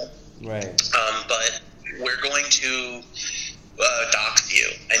bearable. Right. But we're going to dox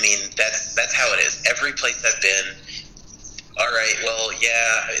you. I mean, that's how it is. Every place I've been. All right. Well,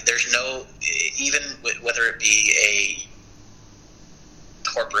 yeah. There's no, even whether it be a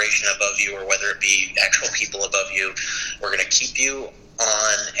corporation above you or whether it be actual people above you, we're going to keep you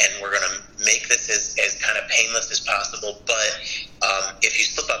on, and we're going to make this as kind of painless as possible. But if you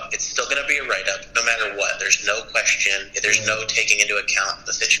slip up, it's still going to be a write-up no matter what. There's no question. There's no taking into account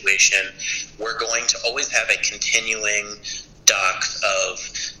the situation. We're going to always have a continuing dox of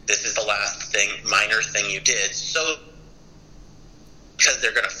this is the last minor thing you did. So because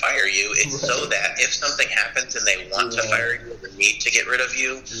they're going to fire you, it's so that if something happens and they want to fire you or need to get rid of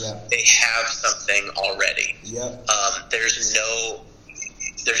you, they have something already. Yep. There's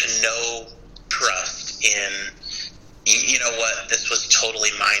no trust in, you know what, this was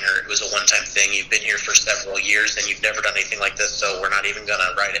totally minor. It was a one-time thing. You've been here for several years and you've never done anything like this, so we're not even going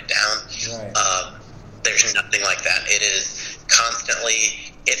to write it down. Right. There's nothing like that. It is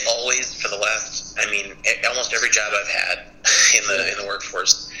constantly, it always, for the last, almost every job I've had in the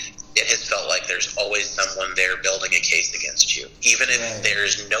workforce, it has felt like there's always someone there building a case against you. Even if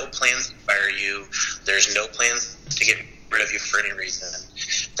there's no plans to fire you, there's no plans to get rid of you for any reason.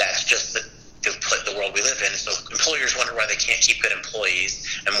 That's just the world we live in. So employers wonder why they can't keep good employees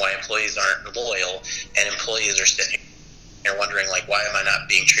and why employees aren't loyal, and employees are sitting here wondering, like, why am I not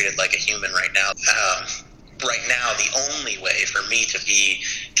being treated like a human right now? Right now, the only way for me to be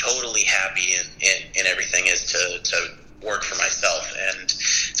totally happy in everything is to work for myself. And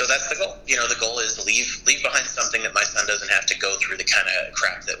so that's the goal. The goal is to leave behind something that my son doesn't have to go through the kind of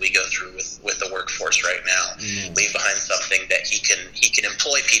crap that we go through with the workforce right now. Leave behind something that he can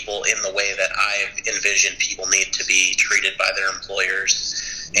employ people in the way that I've envisioned people need to be treated by their employers,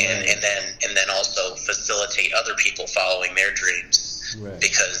 and then also facilitate other people following their dreams. Right.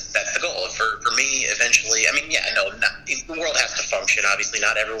 Because that's the goal. For me, eventually, the world has to function. Obviously,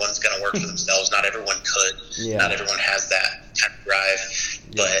 not everyone's going to work for themselves. Not everyone could. Yeah. Not everyone has that kind of drive.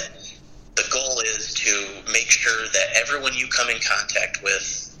 Yeah. But the goal is to make sure that everyone you come in contact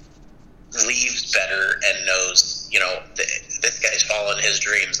with leaves better and knows, this guy's following his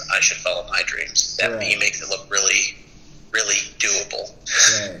dreams. I should follow my dreams. That he makes it look really, really doable.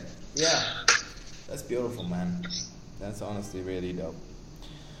 Right. Yeah. That's beautiful, man. That's honestly really dope.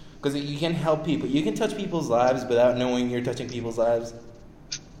 Because you can help people. You can touch people's lives without knowing you're touching people's lives.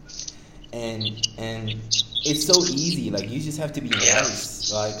 And it's so easy. Like, you just have to be nice.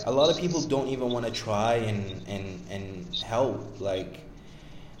 Like, a lot of people don't even want to try and help. Like,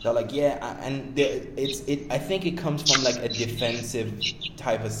 they're like, I think it comes from, like, a defensive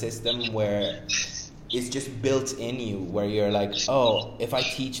type of system where it's just built in you, where you're like, oh, if I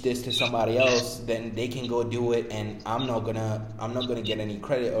teach this to somebody else, then they can go do it, and I'm not gonna get any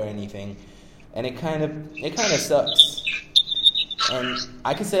credit or anything, and it kind of sucks. And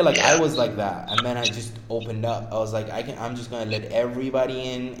I can say, like, I was like that, and then I just opened up. I was like, I'm just gonna let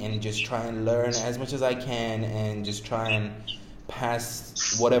everybody in and just try and learn as much as I can, and just try and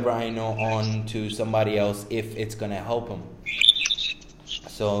pass whatever I know on to somebody else if it's gonna help them.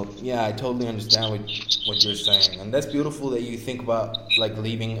 So, yeah, I totally understand what you're saying. And that's beautiful that you think about, like,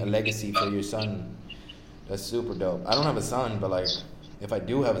 leaving a legacy for your son. That's super dope. I don't have a son, but, like, if I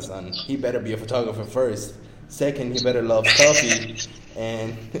do have a son, he better be a photographer first. Second, he better love coffee.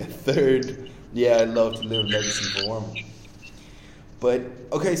 And third, yeah, I'd love to live legacy for Warman. But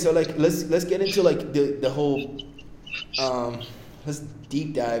okay, so like let's get into like the whole let's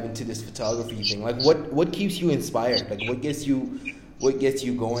deep dive into this photography thing. Like what keeps you inspired? Like what gets you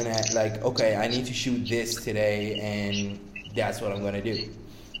going at like, okay, I need to shoot this today and that's what I'm gonna do.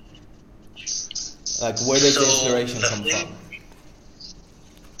 Like where does the inspiration come from?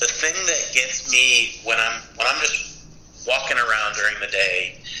 The thing that gets me when I'm just walking around during the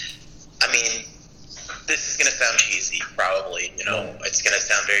day, I mean, this is going to sound cheesy, probably. You know, it's going to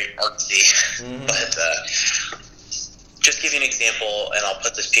sound very artsy, but just give you an example, and I'll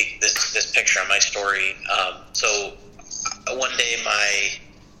put this picture on my story. So one day, my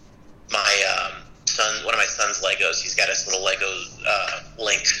son, one of my son's Legos, he's got his little Lego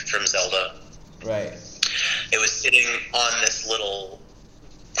Link from Zelda. Right. It was sitting on this little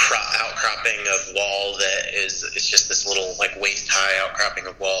outcropping of wall that it's just this little like waist high outcropping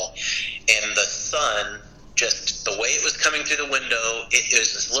of wall, and the sun, just the way it was coming through the window, it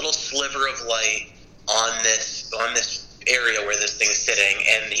was this little sliver of light on this area where this thing's sitting,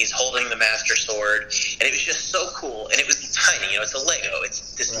 and he's holding the Master Sword, and it was just so cool. And it was tiny, you know, it's a Lego,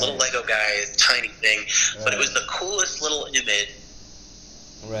 it's this little Lego guy, tiny thing, but it was the coolest little image.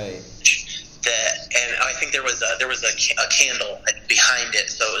 Right. And I think there was a candle behind it,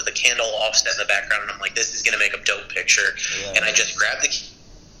 so it was the candle offset in the background, and I'm like, this is going to make a dope picture. Yeah. And I just grabbed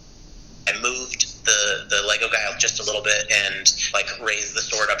I moved the Lego guy out just a little bit and like raised the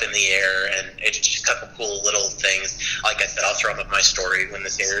sword up in the air, and it's just a couple cool little things. Like I said, I'll throw them up my story when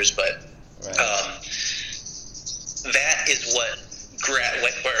this airs, but that is what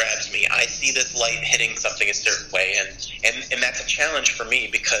grabs me. I see this light hitting something a certain way, and that's a challenge for me,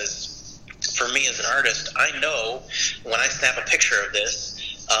 because for me as an artist, I know when I snap a picture of this,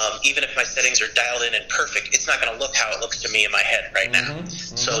 even if my settings are dialed in and perfect, it's not going to look how it looks to me in my head right now.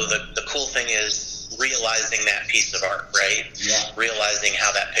 So the cool thing is realizing that piece of art, right? Yeah. Realizing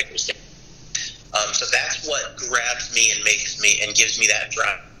how that picture's so that's what grabs me and makes me and gives me that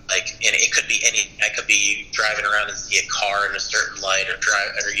drive. Like, and it could be I could be driving around and see a car in a certain light, or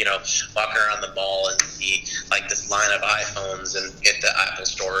walking around the mall and see like this line of iPhones and at the Apple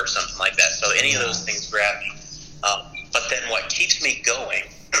store or something like that. So any of those things grab me. But then what keeps me going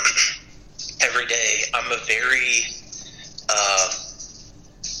every day, I'm a very,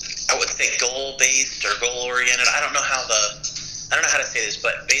 I would say goal-based or goal-oriented. I don't know how to say this,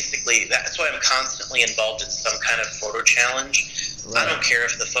 but basically that's why I'm constantly involved in some kind of photo challenge. Right. I don't care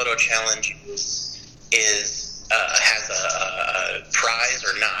if the photo challenge has a prize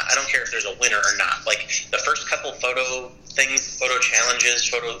or not. I don't care if there's a winner or not. Like the first couple photo challenges,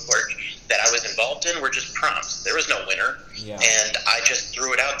 photo work that I was involved in were just prompts. There was no winner, and I just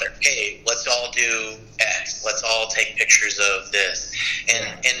threw it out there. Hey, let's all do X. Let's all take pictures of this,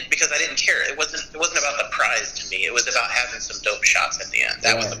 and because I didn't care, it wasn't about the prize to me. It was about having some dope shots at the end.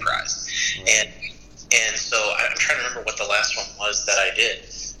 That was the prize, and so I'm trying to remember what the last one was that I did.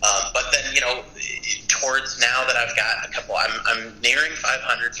 But then, you know, towards now that I've got a couple, I'm nearing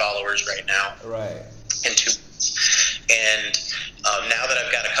 500 followers right now. Right. In 2 months. And now that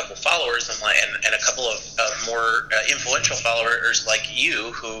I've got a couple followers, I'm like, and a couple of more influential followers like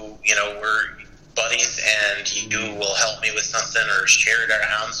you, who, you know, we're buddies, and you will help me with something or share it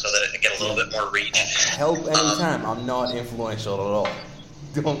around so that I can get a little bit more reach. Help anytime. I'm not influential at all.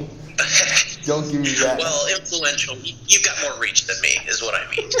 Don't give me that. Well, influential. You've got more reach than me, is what I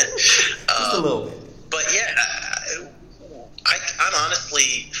mean. Just a little bit. But yeah, I'm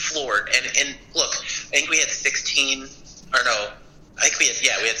honestly floored. And look, I think we had 16, or no, I think we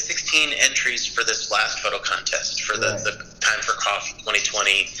had 16 entries for this last photo contest for the Time for Coffee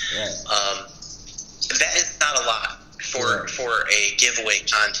 2020. Right. That is not a lot for a giveaway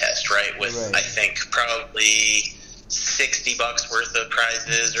contest, right? With I think probably $60 worth of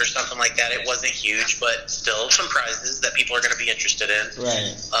prizes or something like that. It wasn't huge, but still some prizes that people are going to be interested in.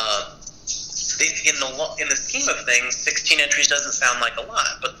 Right. In the scheme of things, 16 entries doesn't sound like a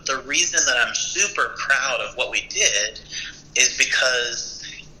lot, but the reason that I'm super proud of what we did is because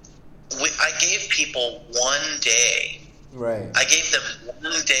I gave people 1 day. Right. I gave them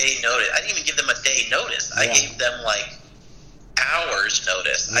 1 day notice. I didn't even give them a day notice. I gave them like hours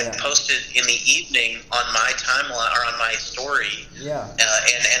notice. I posted in the evening on my timeline, or on my story,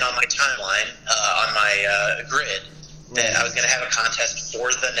 and on my timeline, on my grid, that I was going to have a contest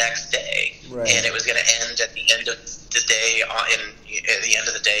for the next day, and it was going to end at the end of the day. At the end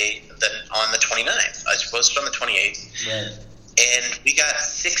of the day, then on the 29th. I was supposed to on the 28th, and we got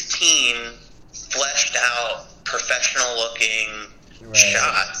 16 fleshed out, professional looking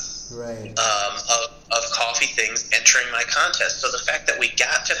shots Right. of coffee things entering my contest. So the fact that we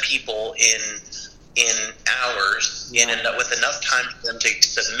got to people in hours, with enough time for them to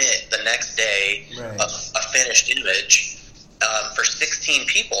submit the next day a finished image for 16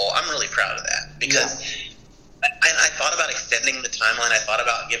 people, I'm really proud of that, because I thought about extending the timeline. I thought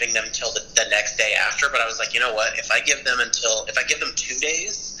about giving them till the next day after, but I was like, you know what? If I give them 2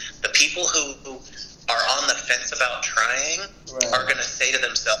 days, the people who are on the fence about trying are going to say to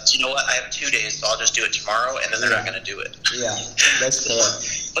themselves, you know what? I have 2 days, so I'll just do it tomorrow, and then they're not going to do it. Yeah, that's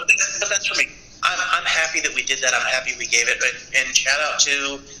correct. But that's for me. I'm happy that we did that. I'm happy we gave it. And shout out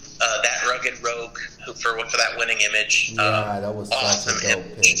to that Rugged Rogue for that winning image. Yeah, that was awesome. Such a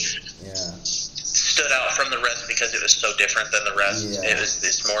dope pick. Yeah. Stood out from the rest because it was so different than the rest. Yeah.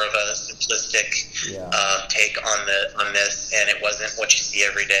 It's more of a simplistic take on this, and it wasn't what you see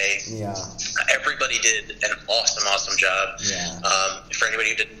every day. Yeah. Everybody did an awesome job. Yeah. For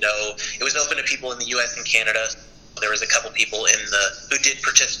anybody who didn't know, it was open to people in the U.S. and Canada. There was a couple people who did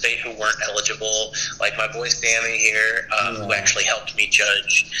participate who weren't eligible, like my boy Sammy here, who actually helped me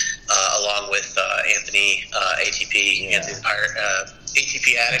judge, along with Anthony ATP, Anthony the Pirate,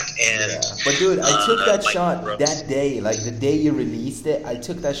 ATP Addict, and But dude, I took that Mike shot Brooks. that day, like the day you released it. I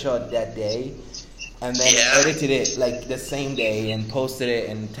took that shot that day, and then edited it like the same day and posted it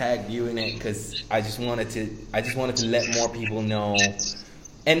and tagged you in it because I just wanted to let more people know.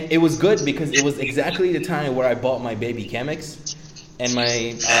 And it was good because it was exactly the time where I bought my baby Chemex, and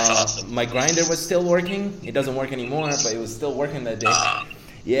my grinder was still working. It doesn't work anymore, but it was still working that day.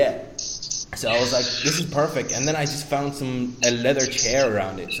 Yeah. So I was like, this is perfect. And then I just found a leather chair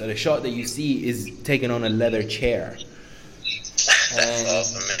around it. So the shot that you see is taken on a leather chair. That's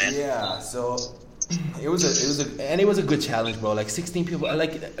awesome, man. Yeah. So it was a good challenge, bro. Like 16 people.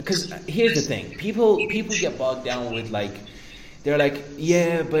 Like, because here's the thing: people get bogged down with like. They're like,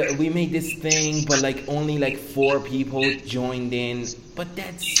 yeah, but we made this thing, but like only like 4 people joined in. But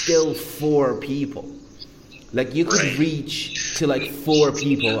that's still 4 people. Like you could reach to like 4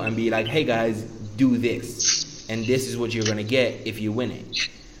 people and be like, hey guys, do this. And this is what you're going to get if you win it.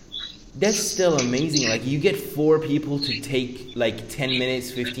 That's still amazing. Like you get 4 people to take like 10 minutes,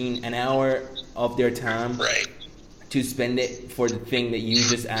 15, an hour of their time to spend it for the thing that you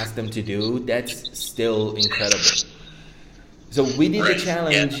just asked them to do. That's still incredible. So we did the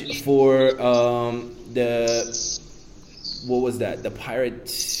challenge for what was that? The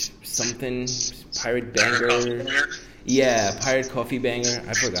Pirate Banger. Yeah, Pirate Coffee Banger.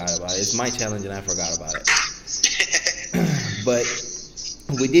 I forgot about it. It's my challenge and I forgot about it. But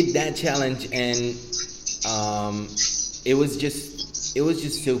we did that challenge and it was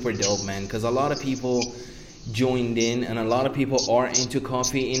just super dope, man, because a lot of people joined in and a lot of people are into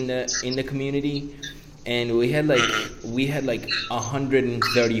coffee in the community. And we had like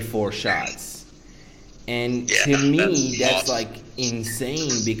 134 shots, and to me that's like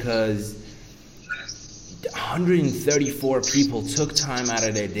insane because 134 people took time out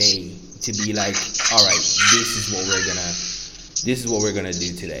of their day to be like, all right, this is what we're gonna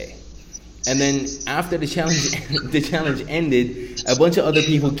do today. And then after the challenge ended, a bunch of other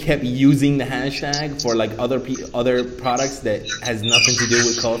people kept using the hashtag for like other products that has nothing to do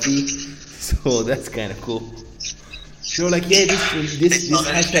with coffee. So that's kind of cool. So like, yeah, this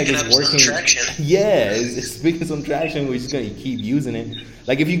hashtag is working. Yeah, it's picking some traction. We're just gonna keep using it.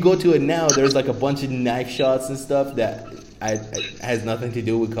 Like if you go to it now, there's like a bunch of knife shots and stuff that has nothing to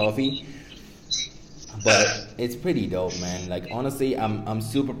do with coffee. But it's pretty dope, man. Like honestly, I'm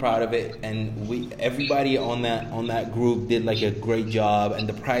super proud of it, and everybody on that group did like a great job, and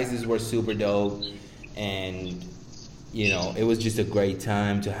the prizes were super dope, and you know, it was just a great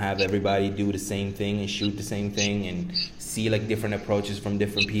time to have everybody do the same thing and shoot the same thing and see like different approaches from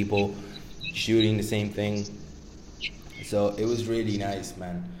different people shooting the same thing. So it was really nice,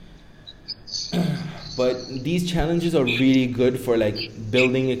 man. But these challenges are really good for like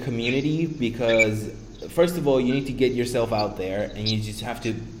building a community because first of all, you need to get yourself out there and you just have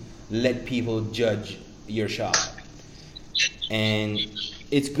to let people judge your shot. And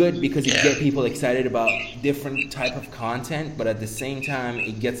it's good because you get people excited about different type of content, but at the same time,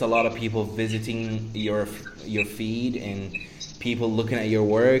 it gets a lot of people visiting your feed and people looking at your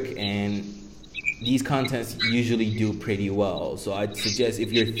work, and these contents usually do pretty well. So I'd suggest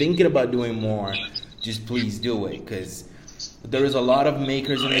if you're thinking about doing more, just please do it because there is a lot of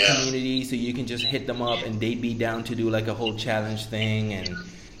makers in the community, so you can just hit them up and they'd be down to do like a whole challenge thing, and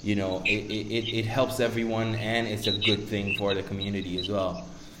you know, it helps everyone, and it's a good thing for the community as well.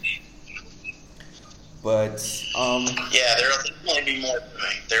 But yeah, there'll definitely be more.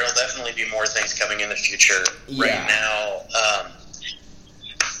 There'll definitely be more things coming in the future. Right now,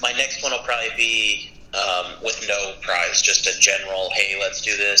 next one will probably be with no prize, just a general, hey, let's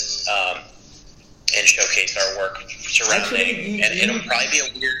do this, and showcase our work surrounding. And it'll probably be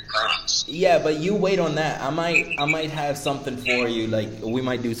a weird Chronos. Yeah, but you wait on that. I might have something for you. Like, we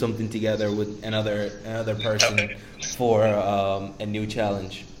might do something together with another person for a new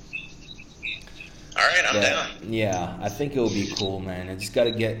challenge. All right, I'm down. Yeah, I think it will be cool, man. I just got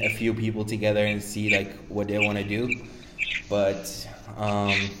to get a few people together and see like what they want to do. But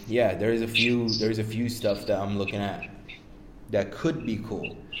yeah, there's a few stuff that I'm looking at that could be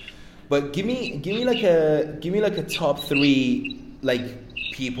cool. But give me like a top 3 like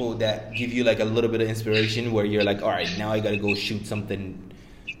people that give you like a little bit of inspiration where you're like, all right, now I got to go shoot something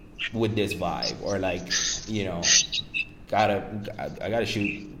with this vibe, or like, you know, I gotta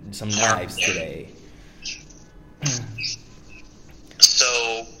shoot some knives today.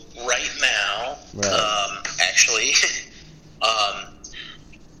 So right now, actually,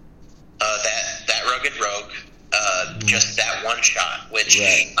 that Rugged Rogue, just that one shot, which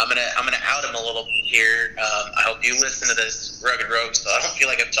I'm gonna out him a little bit here. I hope you listen to this, Rugged Rogue, so I don't feel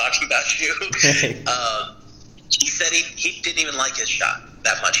like I'm talking about you. He said he didn't even like his shot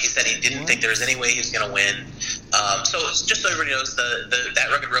that much. He said he didn't think there was any way he was going to win. So just so everybody knows, that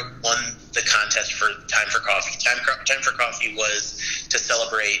Rugged Rogue won the contest for Time for Coffee. Time for Coffee was to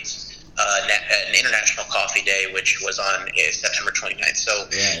celebrate an International Coffee Day, which was on September 29th. So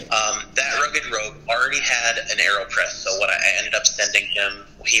that Rugged Rogue already had an AeroPress. So what I ended up sending him,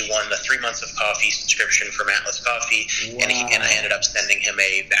 he won the 3 months of coffee subscription from Atlas Coffee, and I ended up sending him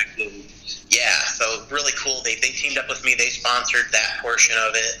a vacuum. Yeah, so really cool. They teamed up with me. They sponsored that portion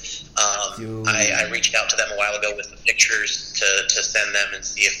of it. I reached out to them a while ago with the pictures to send them and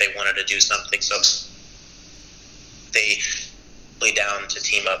see if they wanted to do something. So they down to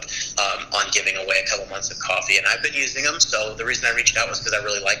team up on giving away a couple months of coffee, and I've been using them. So the reason I reached out was because I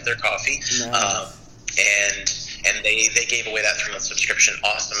really liked their coffee. Nice. And they gave away that 3 month subscription.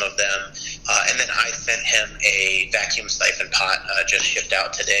 Awesome of them. And then I sent him a vacuum siphon pot, just shipped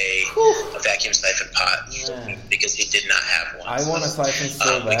out today. A vacuum siphon pot because he did not have one. I want a siphon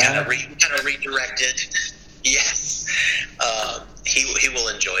so bad. We kind of redirected. Yes. He will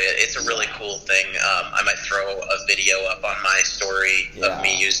enjoy it. It's a really cool thing. I might throw a video up on my story of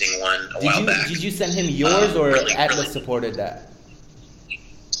me using one a while back. Did you send him yours, or Atlas supported that?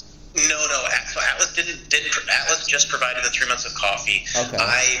 No. So Atlas didn't. Atlas just provided the 3 months of coffee. Okay.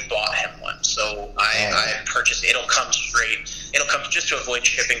 I bought him one, so I purchased. It'll come straight. It'll come just to avoid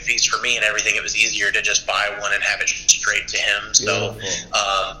shipping fees for me and everything. It was easier to just buy one and have it straight to him. So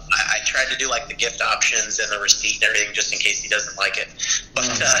I tried to do like the gift options and the receipt and everything just in case he doesn't like it. But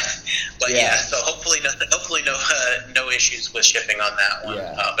yeah. So hopefully no issues with shipping on that one.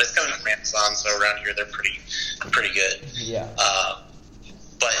 But it's coming from Amazon, so around here they're pretty good. Yeah.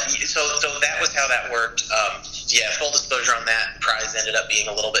 But so that was how that worked. Full disclosure on that, prize ended up being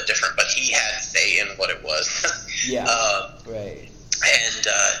a little bit different, but he had say in what it was. Right. And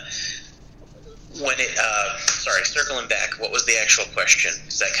when it, circling back, what was the actual question?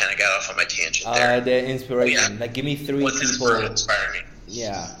 Because that kind of got off on my tangent there. The inspiration. Like, give me 3 people. Inspired me?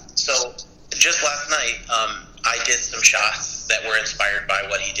 Yeah. So just last night, I did some shots that were inspired by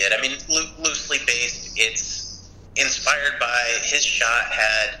what he did. I mean, loosely based. It's inspired by his shot.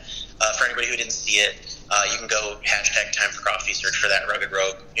 Had for anybody who didn't see it, you can go hashtag Time for Coffee, search for that Rugged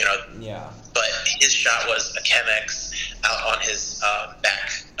Rogue. But his shot was a Chemex out on his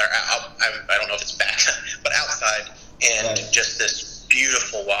back, or out, I don't know if it's back, but outside, and just this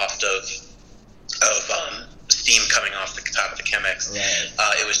beautiful waft of steam coming off the top of the Chemex.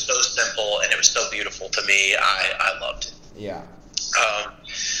 It was so simple and it was so beautiful to me. I loved it. Yeah.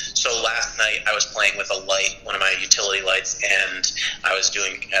 So last night I was playing with a light, one of my utility lights, and I was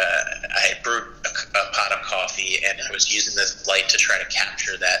doing, I had brewed a pot of coffee, and I was using this light to try to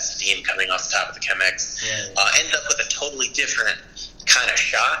capture that steam coming off the top of the Chemex. Ended up with a totally different kind of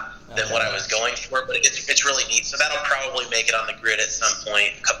shot than what I was going for, but it's really neat. So that'll probably make it on the grid at some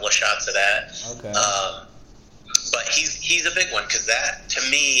point, a couple of shots of that. Okay. But he's a big one, because that, to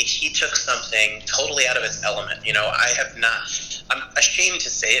me, he took something totally out of its element. I'm ashamed to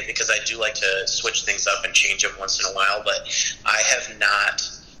say it because I do like to switch things up and change it once in a while, but I have not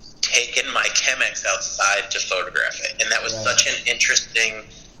taken my Chemex outside to photograph it. And that was such an interesting,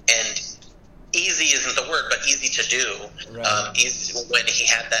 and easy isn't the word, but easy to do. When he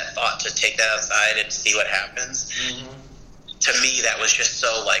had that thought to take that outside and see what happens. To me, that was just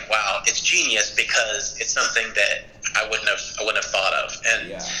so like, wow, it's genius, because it's something that I wouldn't have thought of.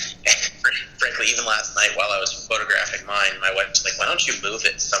 And frankly, even last night while I was photographing mine, my wife was like, why don't you move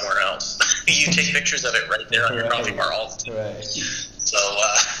it somewhere else? You take pictures of it right there on your coffee bar all the time. So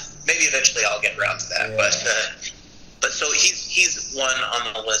maybe eventually I'll get around to that. Yeah. But so he's one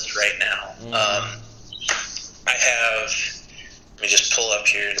on the list right now. I have. Let me just pull up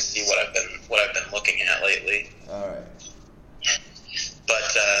here and see what I've been looking at lately. All right.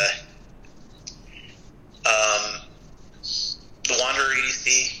 But the Wanderer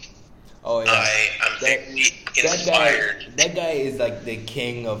EDC. Oh yeah. I'm very inspired. That guy is like the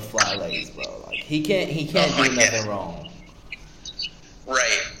king of fly-lays, bro. Like he can't do nothing wrong.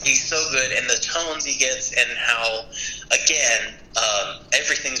 Right, he's so good, and the tones he gets, and how, again,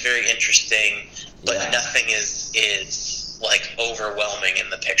 everything's very interesting, but nothing is like overwhelming in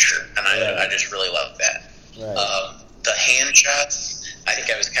the picture, and I just really love that. Right. The hand shots, I think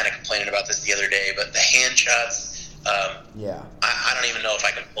I was kind of complaining about this the other day, but the hand shots, I don't even know if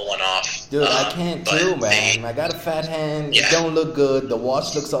I can pull one off. Dude, I can't too, man. I got a fat hand. Yeah. It don't look good. The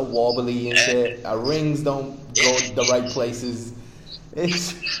watch looks all wobbly and shit. Our rings don't go the right places.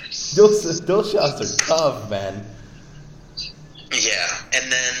 It's those shots are tough, man. Yeah, and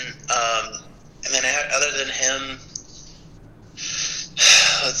then other than him,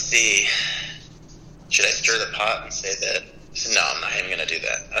 let's see. Should I stir the pot and say that? No, I'm not even gonna do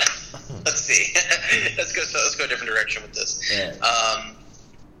that. Let's see. Let's go a different direction with this. Yeah.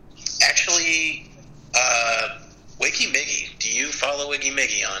 Actually, Wiggy Miggy. Do you follow Wiggy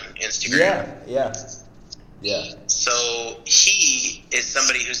Miggy on Instagram? Yeah. So he is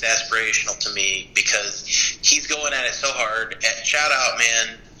somebody who's aspirational to me because he's going at it so hard. And shout out,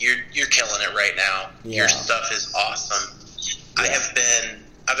 man! You're killing it right now. Yeah. Your stuff is awesome. Yeah.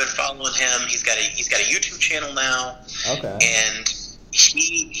 I've been following him. He's got a YouTube channel now. Okay. And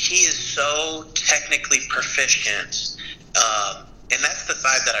he is so technically proficient. And that's the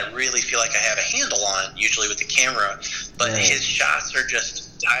side that I really feel like I have a handle on, usually with the camera. But his shots are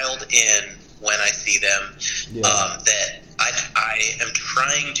just dialed in when I see them. Yeah. That I am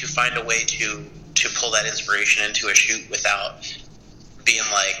trying to find a way to pull that inspiration into a shoot without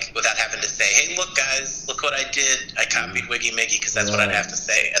having to say, hey, look, guys, look what I did. I copied Wiggy Miggy, because that's what I'd have to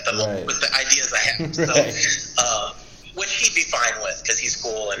say at the moment with the ideas I have. So, which he'd be fine with, because he's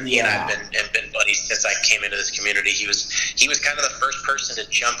cool, and he and I have been buddies since I came into this community. He was kind of the first person to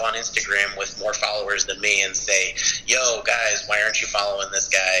jump on Instagram with more followers than me and say, yo, guys, why aren't you following this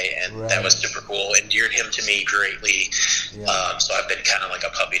guy? And that was super cool. Endeared him to me greatly. Yeah. So I've been kind of like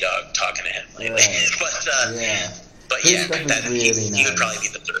a puppy dog talking to him lately. But his stuff is really nice. He would probably be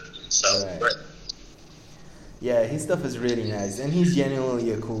the third. So, yeah, his stuff is really nice, and he's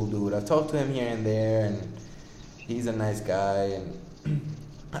genuinely a cool dude. I've talked to him here and there, and he's a nice guy. And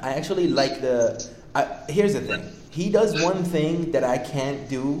I actually like here's the thing. He does one thing that I can't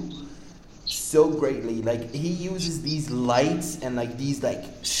do so greatly. Like, he uses these lights and like these like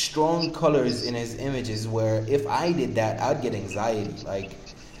strong colors in his images, where if I did that, I'd get anxiety. Like,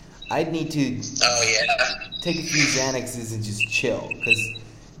 I'd need to take a few Xanaxes and just chill, because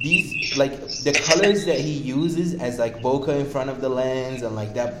these, like, the colors that he uses as like bokeh in front of the lens, and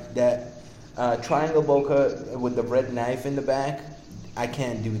like that triangle bokeh with the red knife in the back, I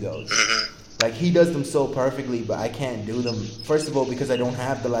can't do those. Like, he does them so perfectly, but I can't do them. First of all, because I don't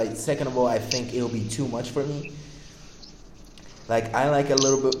have the light. Second of all, I think it'll be too much for me. Like, I like a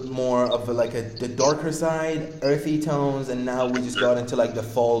little bit more of the darker side, earthy tones, and now we just got into like the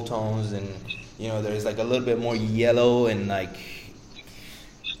fall tones, and there's like a little bit more yellow and like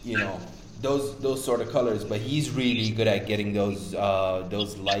those sort of colors. But he's really good at getting those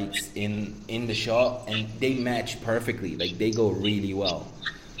lights in the shot, and they match perfectly. Like, they go really well.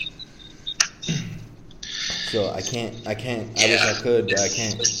 So I wish I could, but I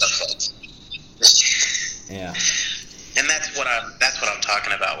can't. Yeah. And that's what I'm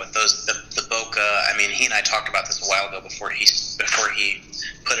talking about with the bokeh. I mean, he and I talked about this a while ago before he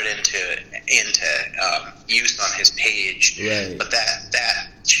put it into use on his page. Right. But that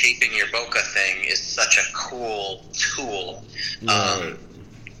shaping your bokeh thing is such a cool tool. Right.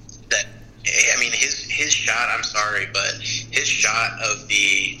 That, I mean, his shot. I'm sorry, but his shot of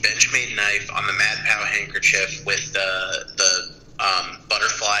the Benchmade knife on the Mad Pow handkerchief with the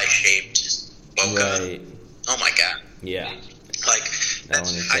butterfly shaped bokeh. Right. Oh my god. Yeah. Like,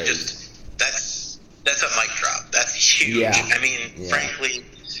 that's a mic drop. That's huge. Yeah. I mean, frankly,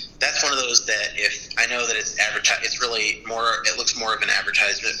 that's one of those that if I know that it's it's really more, it looks more of an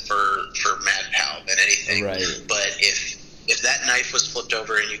advertisement for Mad Pow than anything. Right. But if that knife was flipped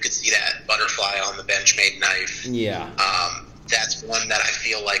over and you could see that butterfly on the Benchmade knife, that's one that I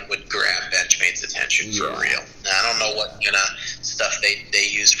feel like would grab Benchmade's attention for real. Now, I don't know what kind of stuff they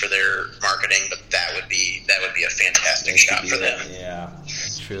use for their marketing, but that would be a fantastic shot for them. Yeah,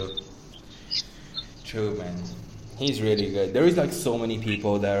 true, man. He's really good. There is like so many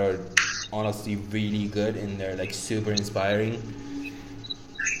people that are honestly really good and they're like super inspiring.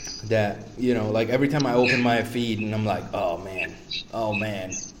 That, you know, like every time I open my feed and I'm like, oh man,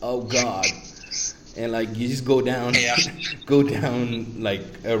 oh God. And like you just go down, go down like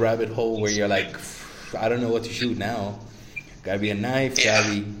a rabbit hole where you're like, I don't know what to shoot now. Gotta be a knife,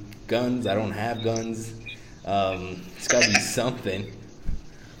 gotta be guns. I don't have guns. It's gotta be something.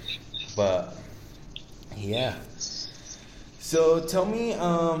 But yeah. So tell me,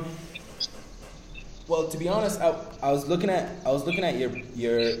 well, to be honest, I was looking at your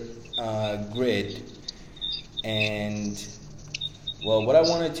grid, and well, what I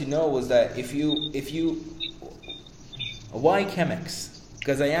wanted to know was that if you why Chemex?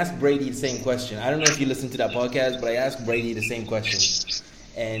 Because I asked Brady the same question. I don't know if you listened to that podcast, but I asked Brady the same question,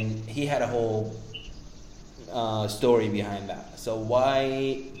 and he had a whole story behind that. So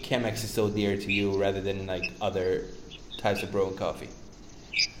why Chemex is so dear to you rather than like other types of brewing coffee?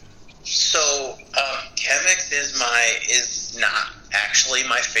 So Chemex is not actually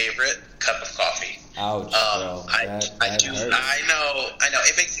my favorite cup of coffee. Ouch, bro. I know.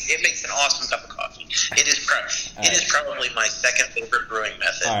 It makes an awesome cup of coffee. It is probably my second favorite brewing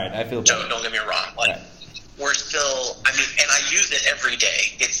method. All right, I feel bad. Don't get me wrong. Like, right. We're still. I mean, and I use it every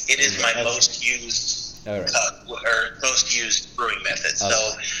day. It is my most used or most used brewing method. Okay.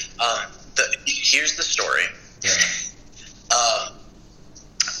 So, here's the story. Yeah.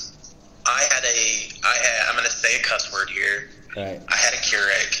 I'm going to say a cuss word here. Right. I had a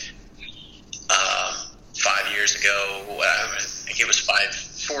Keurig 5 years ago. I think it was 4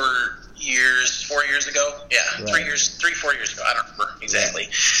 years ago. Yeah, right. 4 years ago. I don't remember exactly.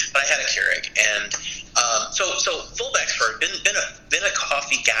 Right. But I had a Keurig. And so full backstory, been a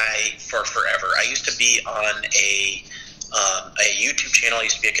coffee guy for forever. I used to be on a YouTube channel. I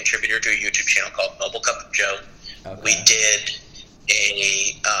used to be a contributor to a YouTube channel called Noble Cup of Joe. Okay. We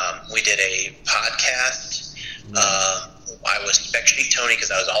did a podcast. I was Spec Sheet Tony because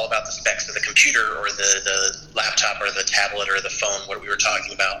I was all about the specs of the computer or the laptop or the tablet or the phone, what we were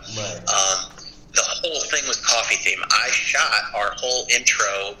talking about. Right. The whole thing was coffee theme. I shot our whole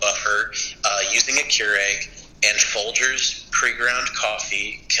intro buffer using a Keurig and Folgers pre-ground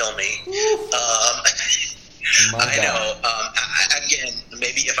coffee. Kill me. I know. Again,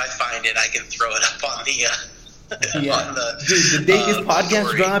 maybe if I find it, I can throw it up on the... Yeah. Dude, the day this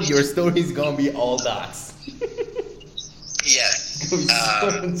podcast drops, your story's gonna be all dots. Yes.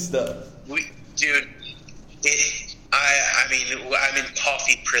 Stuff. I mean, I'm in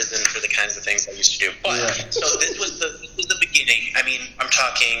coffee prison for the kinds of things I used to do. But so this was the beginning. I mean, I'm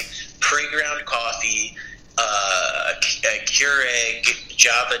talking pre-ground coffee, Keurig,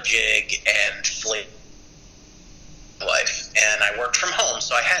 Java Jig, and Flame Life. And I worked from home,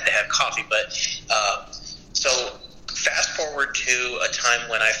 so I had to have coffee. But so fast forward to a time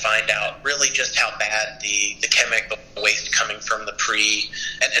when I find out really just how bad the Chemex waste coming from the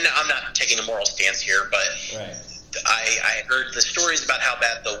and I'm not taking a moral stance here, but right. I heard the stories about how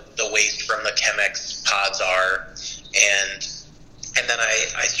bad the waste from the Chemex pods are, and then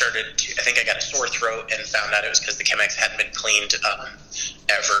I started to, I think I got a sore throat and found out it was because the Chemex hadn't been cleaned ever,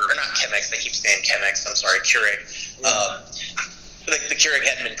 or not Chemex, I keep saying Chemex, I'm sorry, Keurig. Yeah. The Keurig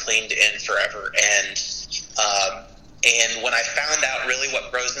hadn't been cleaned in forever, and when I found out really what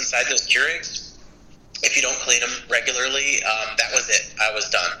grows inside those Keurigs, if you don't clean them regularly, that was it. I was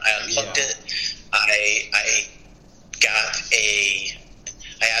done. I unplugged it. I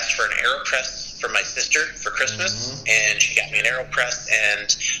asked for an AeroPress for my sister for Christmas, and she got me an AeroPress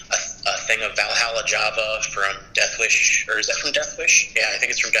and a thing of Valhalla Java from Deathwish, or is that from Deathwish? Yeah, I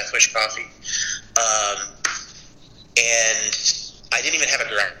think it's from Deathwish Coffee. And I didn't even have a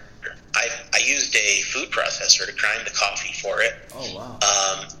grinder. I used a food processor to grind the coffee for it. Oh, wow.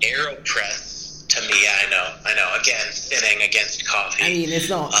 AeroPress, to me, I know. Again, sinning against coffee. I mean, it's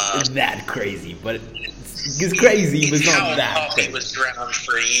not that crazy, but it's crazy, but it's not that coffee crazy. Was ground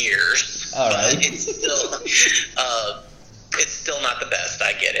for years. All right. It's still not the best.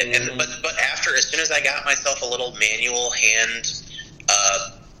 I get it. And, but after, as soon as I got myself a little manual hand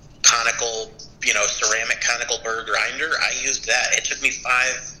conical, ceramic conical burr grinder, I used that. It took me 5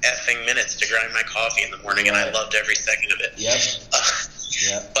 effing minutes to grind my coffee in the morning, and I loved every second of it.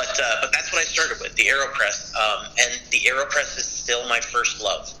 Yep. But that's what I started with, the AeroPress. And the AeroPress is still my first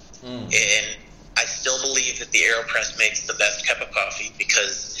love. And I still believe that the AeroPress makes the best cup of coffee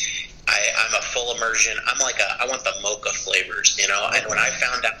because I'm a full immersion. I want the mocha flavors, And when I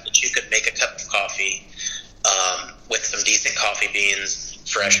found out that you could make a cup of coffee with some decent coffee beans,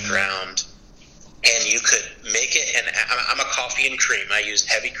 fresh ground, and you could make it, and I'm a coffee and cream. I use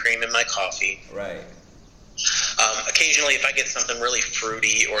heavy cream in my coffee. Right. Occasionally, if I get something really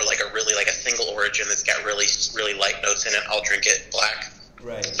fruity or like a single origin that's got really really light notes in it, I'll drink it black.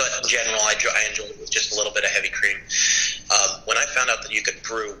 Right. But in general, I enjoy it with just a little bit of heavy cream. When I found out that you could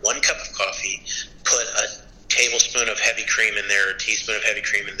brew 1 cup of coffee, put a tablespoon of heavy cream in there, a teaspoon of heavy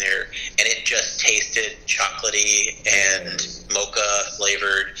cream in there, and it just tasted chocolatey and mocha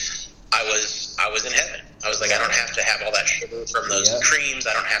flavored, I was in heaven. I was like, I don't have to have all that sugar from those creams.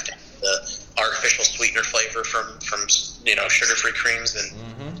 I don't have to have the artificial sweetener flavor from sugar-free creams, and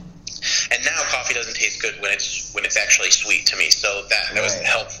now coffee doesn't taste good when it's actually sweet to me. So that was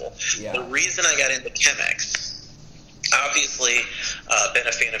helpful. Yeah. The reason I got into Chemex, obviously, been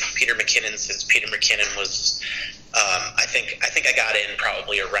a fan of Peter McKinnon since Peter McKinnon was. I think I got in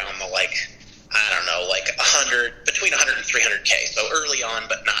probably around the 100, between 100 and 300K. So early on,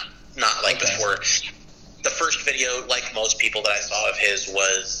 but not like before. The first video, like most people that I saw of his,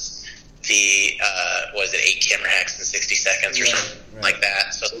 was the 8 camera hacks in 60 seconds or something like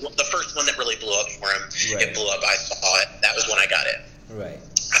that. So the first one that really blew up for him, it blew up. I saw it. That was when I got it. Right.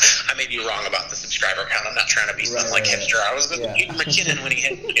 I may be wrong about the subscriber count. I'm not trying to be some hipster. I was with Peter McKinnon when he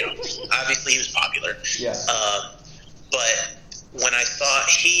hit. Obviously he was popular. Yeah. But when I saw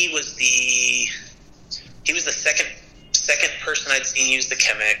he was the second person I'd seen use the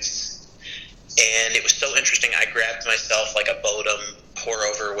Chemex. And it was so interesting. I grabbed myself like a Bodum pour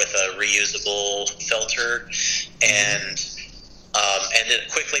over with a reusable filter, and then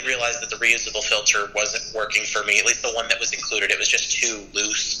quickly realized that the reusable filter wasn't working for me. At least the one that was included, it was just too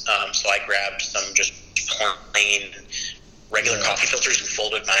loose. So I grabbed some just plain regular coffee filters and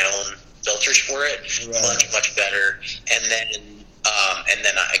folded my own filters for it. Much better. And then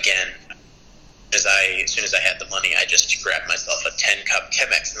again. As soon as I had the money, I just grabbed myself a 10-cup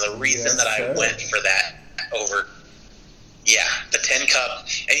Chemex. And the reason that I went for that over, the 10-cup.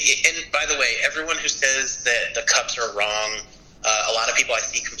 And by the way, everyone who says that the cups are wrong, a lot of people I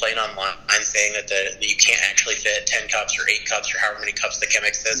see complain online saying that you can't actually fit 10 cups or 8 cups or however many cups the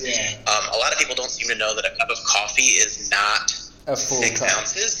Chemex says. Yeah. A lot of people don't seem to know that a cup of coffee is not a full 6 cup.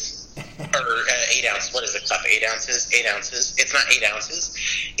 Ounces. Or 8 ounces. What is a cup? 8 ounces? 8 ounces. It's not 8 ounces.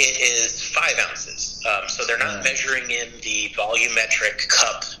 It is 5 ounces. So they're not measuring in the volumetric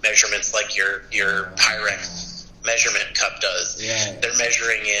cup measurements like your Pyrex measurement cup does. Yeah. They're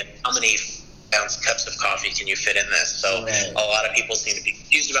measuring in how many ounce cups of coffee can you fit in this. So a lot of people seem to be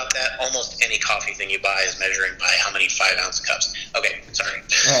confused about that. Almost any coffee thing you buy is measuring by how many 5-ounce cups. Okay, sorry.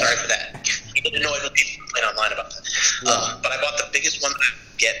 Sorry for that. You get annoyed when people complain online about that. But I bought the biggest one that I could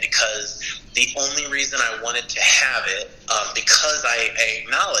get because the only reason I wanted to have it, because I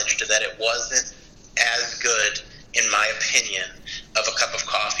acknowledged that it wasn't as good, in my opinion, of a cup of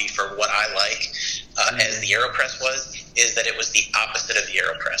coffee for what I like as the AeroPress was, is that it was the opposite of the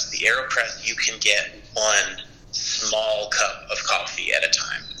AeroPress. The AeroPress, you can get one small cup of coffee at a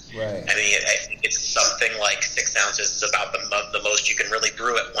time. Right. I mean, I think it's something like 6 ounces is about the most you can really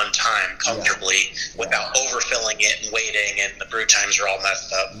brew at one time comfortably without overfilling it and waiting, and the brew times are all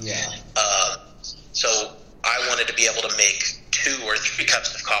messed up. Yeah. So I wanted to be able to make 2 or 3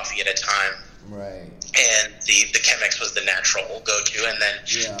 cups of coffee at a time. Right. And the Chemex was the natural go-to. And then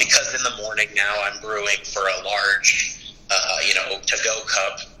because in the morning now I'm brewing for a large, to-go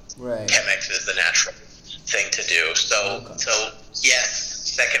cup, Chemex is the natural thing to do. So yes,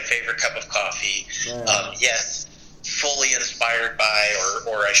 second favorite cup of coffee. Yes, fully inspired by,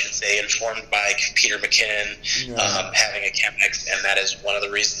 or I should say informed by Peter McKinnon having a Chemex, and that is one of the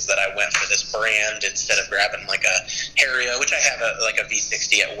reasons that I went for this brand instead of grabbing like a Hario, which I have a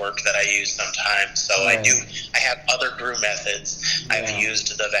V60 at work that I use sometimes. So I have other brew methods. I've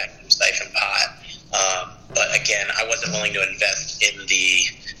used the vacuum siphon pot, but again, I wasn't willing to invest in the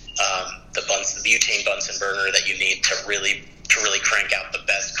butane Bunsen burner that you need to really crank out the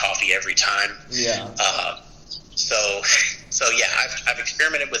best coffee every time. So I've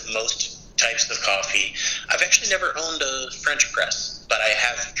experimented with most types of coffee. I've actually never owned a French press, but I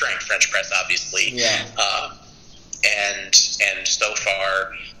have drank French press, obviously. And so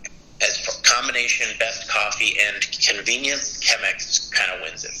far, as for combination best coffee and convenience, Chemex kind of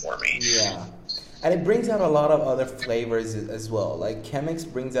wins it for me. Yeah. And it brings out a lot of other flavors as well. Like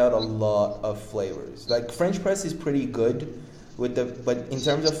Chemex brings out a lot of flavors. Like French press is pretty good. But in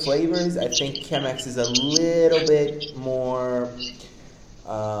terms of flavors, I think Chemex is a little bit more.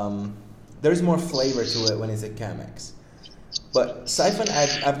 There's more flavor to it when it's a Chemex. But siphon,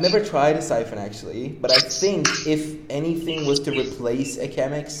 I've never tried a siphon actually. But I think if anything was to replace a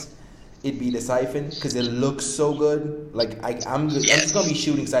Chemex, it'd be the siphon because it looks so good. Like I'm just gonna be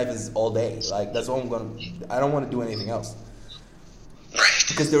shooting siphons all day. Like that's all I'm gonna. I don't want to do anything else. Right.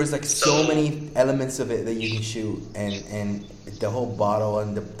 Because there was like so many elements of it that you can shoot, and the whole bottle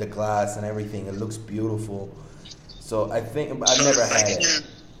and the glass and everything. It looks beautiful. So I think I've never had it.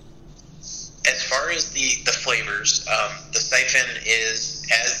 As far as the flavors, the Siphon is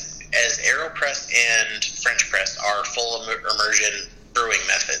as AeroPress and French press are full immersion brewing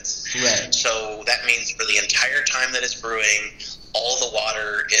methods. Right. So that means for the entire time that it's brewing, all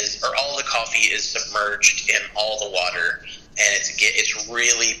the coffee is submerged in all the water, and it's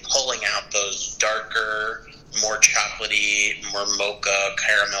really pulling out those darker, more chocolatey, more mocha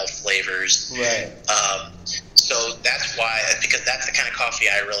caramel flavors. Right. So that's why, because that's the kind of coffee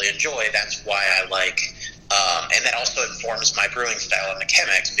I really enjoy. That's why I like, and that also informs my brewing style in the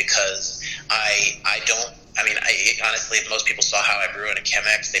Chemex, because honestly, if most people saw how I brew in a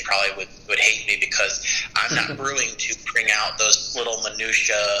Chemex, they probably would hate me, because I'm not brewing to bring out those little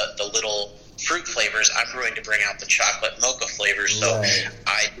minutia, the little fruit flavors. I'm brewing to bring out the chocolate mocha flavors. So right.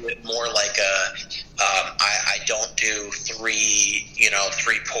 I do it more like I don't do three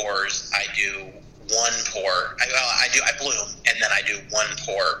pours. I do one pour. I bloom, and then I do one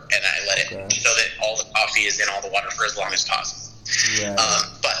pour, and I let it, so that all the coffee is in all the water for as long as possible. Yeah.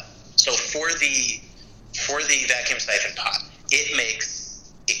 But so for the vacuum siphon pot, it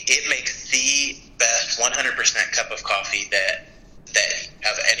makes the best 100% cup of coffee that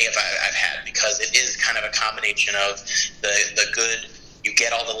of any of I've had, because it is kind of a combination of the good. You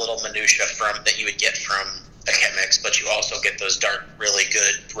get all the little minutia that you would get from a Chemex, but you also get those dark, really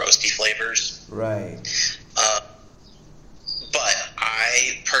good roasty flavors. Right. But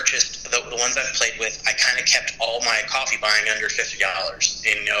I purchased the ones I've played with. I kind of kept all my coffee buying under $50,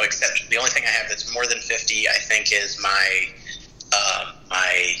 and except the only thing I have that's more than $50, I think, is my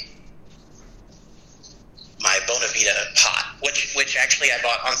Bonavita pot, which actually I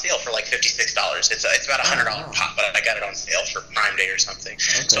bought on sale for like $56. It's about $100 pot, but I got it on sale for Prime Day or something.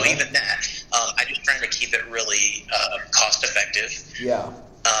 Okay. So even that, I'm just trying to keep it really cost effective. Yeah.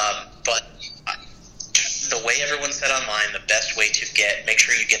 But the way everyone said online, the best way to make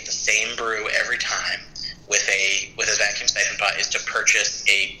sure you get the same brew every time with a vacuum siphon pot is to purchase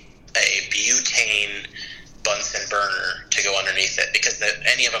a butane Bunsen burner to go underneath it, because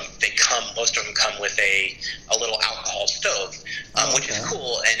most of them come with a little alcohol stove, which is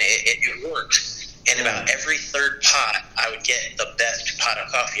cool, and it works. And about every third pot, I would get the best pot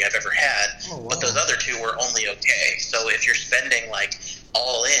of coffee I've ever had. Oh, wow. But those other two were only okay. So if you're spending like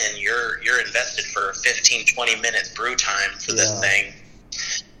all in, you're invested for 15-20 minutes brew time for this thing.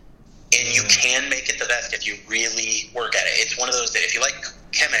 And you can make it the best if you really work at it. It's one of those that if you like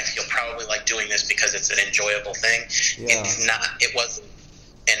Chemex, you'll probably like doing this because it's an enjoyable thing. Yeah. It wasn't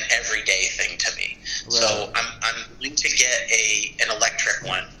an everyday thing to me. Right. So I'm going to get an electric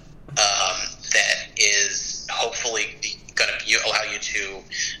one that is hopefully going to allow you to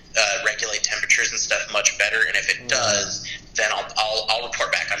regulate temperatures and stuff much better. And if it does, then I'll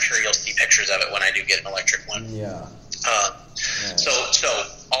report back. I'm sure you'll see pictures of it when I do get an electric one. Yeah. So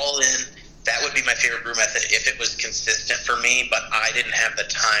all in, that would be my favorite brew method if it was consistent for me, but I didn't have the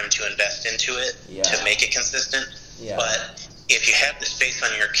time to invest into it to make it consistent. Yeah. But if you have the space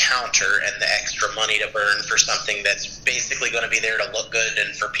on your counter and the extra money to burn for something that's basically going to be there to look good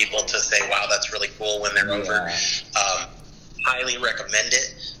and for people to say, wow, that's really cool when they're over, highly recommend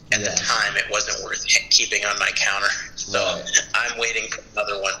it. At the time, it wasn't worth keeping on my counter. So I'm waiting for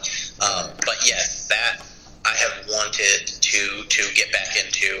another one. But yes, that I have wanted to get back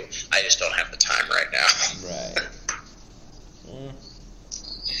into. I just don't have the time right now. Right.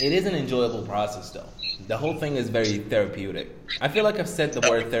 It is an enjoyable process, though. The whole thing is very therapeutic. I feel like I've said the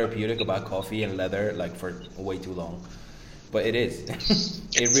word therapeutic about coffee and leather like for way too long, but it is.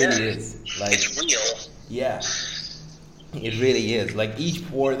 It really is. Like, it's real. Yeah. It really is. Like each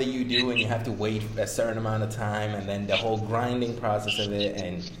pour that you do, and you have to wait a certain amount of time, and then the whole grinding process of it,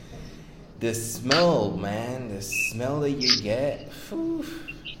 and the smell, man, the smell that you get, whew,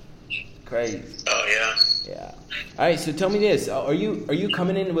 crazy. Oh yeah. Yeah. All right. So tell me this: are you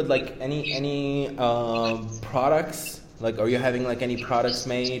coming in with like any products? Like, are you having like any products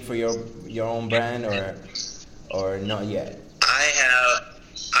made for your own brand, or not yet?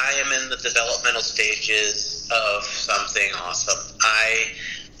 I am in the developmental stages of something awesome.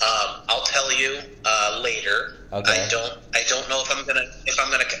 I'll tell you later. Okay. I don't know if I'm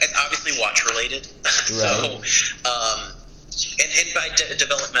gonna obviously watch related. Right. So and by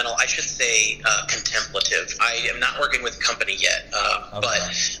developmental, I should say contemplative. I am not working with a company yet, but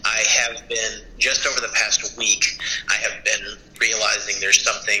I have been, just over the past week, I have been realizing there's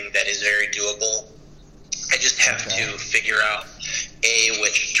something that is very doable. I just have to figure out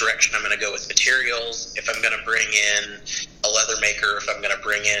which direction I'm going to go with materials, if I'm going to bring in a leather maker, if I'm going to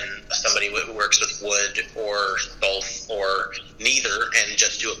bring in somebody who works with wood or both or neither and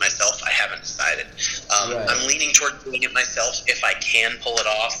just do it myself. I haven't decided. Right. I'm leaning toward doing it myself if I can pull it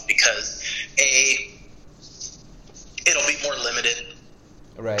off, because it'll be more limited.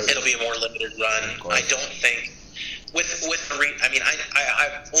 Right. It'll be a more limited run. I don't think with I mean,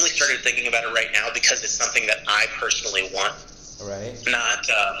 I've only started thinking about it right now because it's something that I personally want. Right. Not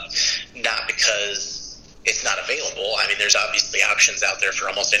because it's not available. I mean, there's obviously options out there for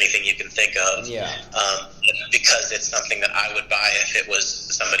almost anything you can think of. Yeah. Because it's something that I would buy if it was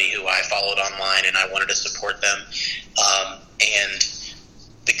somebody who I followed online and I wanted to support them. And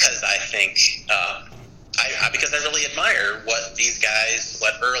because I think, because I really admire what these guys,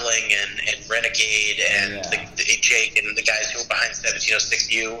 what Erling and Renegade and the Jake and the guys who are behind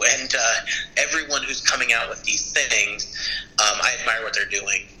 1706U and everyone who's coming out with these things, I admire what they're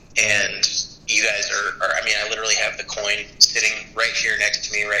doing. And you guys are, I mean, I literally have the coin sitting right here next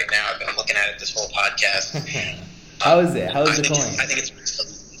to me right now. I've been looking at it this whole podcast. How is it? How is the coin? I think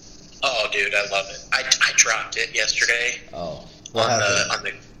it's, oh, dude, I love it. I dropped it yesterday. Oh, on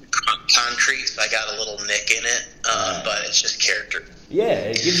the concrete, so I got a little nick in it, but it's just character. Yeah,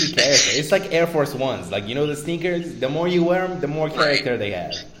 it gives you character. It's like Air Force Ones. Like, you know the sneakers? The more you wear them, the more character they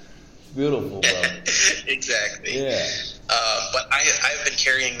have. It's beautiful, bro. Exactly. Yeah. But I've been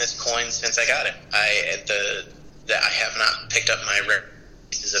carrying this coin since I got it. I have not picked up my rare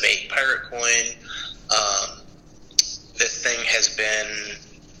pieces of 8 pirate coin. This thing has been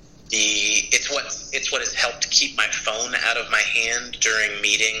it's what has helped keep my phone out of my hand during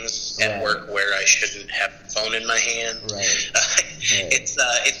meetings at work where I shouldn't have the phone in my hand. Right.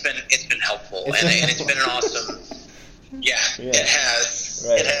 It's been helpful, and it's been an awesome. Yeah, it has.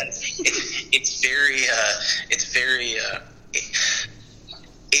 Right. It has. It's very.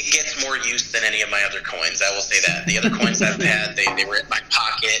 It gets more use than any of my other coins. I will say that. The other coins I've had, they were in my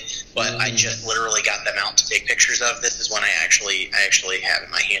pocket, but I just literally got them out to take pictures of. This is one I actually have in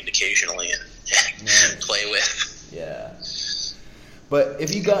my hand occasionally and play with. Yeah. But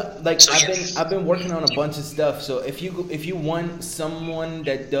if you got I've been working on a bunch of stuff. So if you want someone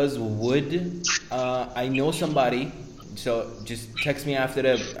that does wood, I know somebody. So just text me after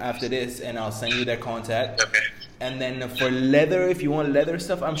this, and I'll send you their contact. Okay. And then for leather, if you want leather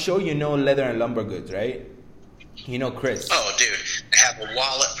stuff, I'm sure you know Leather and Lumber Goods, right? You know Chris. Oh, dude, I have a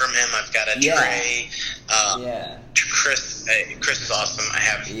wallet from him. I've got a tray. Chris is awesome. I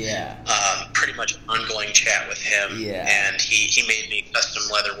have pretty much an ongoing chat with him. Yeah. And he made me a custom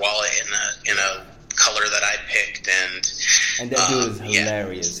leather wallet in a color that I picked, and that dude is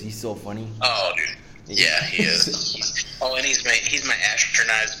hilarious. He's so funny. Oh, dude. Yeah, he is. And he's my Asher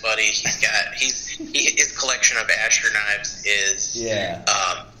Knives buddy. His collection of Asher Knives is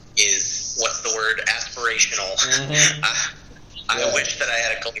what's the word? Aspirational. Mm-hmm. I wish that I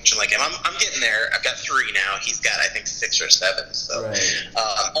had a collection like him. I'm getting there. I've got 3 now. He's got, I think, 6 or 7. So,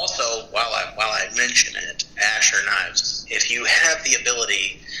 also, while I mention it, Asher Knives. If you have the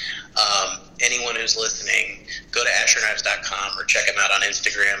ability, anyone who's listening, go to AsherKnives.com or check him out on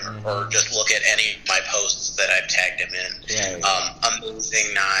Instagram, or just look at any of my posts that I've tagged him in.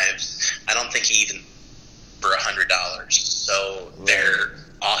 Amazing knives. I don't think he even for $100. So they're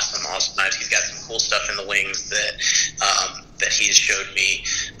awesome knives. He's got some cool stuff in the wings that he's showed me,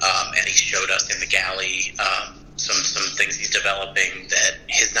 and he showed us in the galley. Some things he's developing that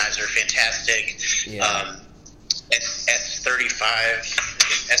his knives are fantastic.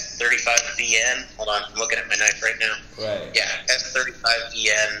 S35VN. Hold on, I'm looking at my knife right now. Right. Yeah,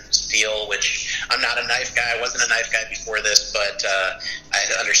 S35VN steel, which I'm not a knife guy. I wasn't a knife guy before this, but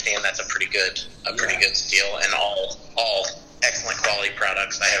I understand that's a pretty good steel, and all excellent quality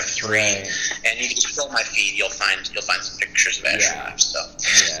products. I have 3, and you can just scroll my feed. You'll find some pictures of Asher knives. So,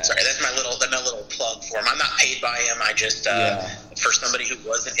 sorry, that's my little plug for him. I'm not paid by him. I just for somebody who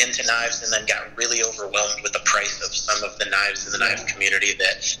wasn't into knives and then got really overwhelmed with the price of some of the knives in the knife community,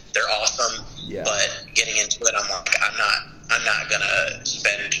 that they're awesome. Yeah. But getting into it, I'm like, I'm not gonna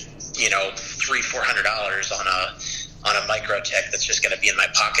spend $300-$400 on a Microtech that's just gonna be in my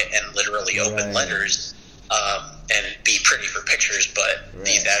pocket and literally open letters. And be pretty for pictures, but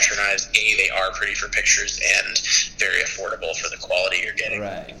these Asher knives, they are pretty for pictures and very affordable for the quality you're getting.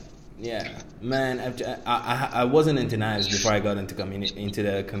 Right. Yeah, man. I wasn't into knives before I got into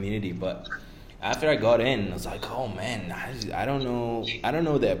the community, but after I got in, I was like, oh man, I don't know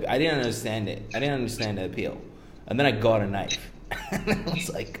that. I didn't understand it. I didn't understand the appeal, and then I got a knife, and I was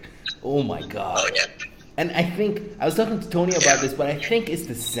like, oh my god. Oh yeah. And I think I was talking to Tony about this, but I think it's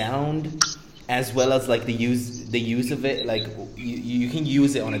the sound, as well as like the use of it. Like you can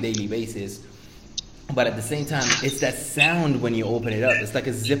use it on a daily basis, But at the same time, it's that sound when you open it up. It's like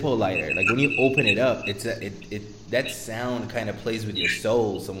a Zippo lighter. Like when you open it up, that sound kind of plays with your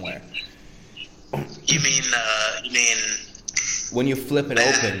soul somewhere. You mean when you flip it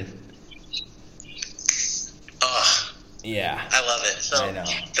open? Oh, yeah. I love it. So I know.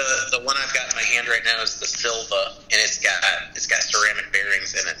 The one I've got in my hand right now is the Silva, and it's got ceramic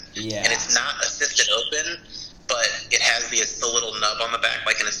bearings in it. Yeah. And it's not assisted open, but it has the little nub on the back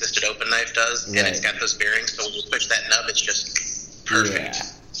like an assisted open knife does, and it's got those bearings. So when you push that nub, it's just perfect.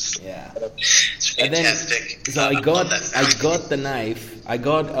 Yeah. It's and then, fantastic. so I got the knife. I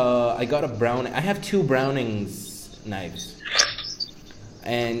got a Browning. I have 2 Brownings knives,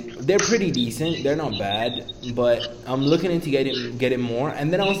 and they're pretty decent. They're not bad, but I'm looking into getting more.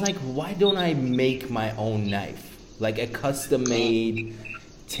 And then I was like, why don't I make my own knife, like a custom made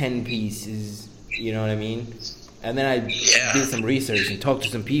 10 pieces? You know what I mean? And then I did some research and talked to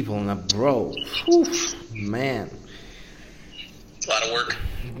some people, and man. A lot of work.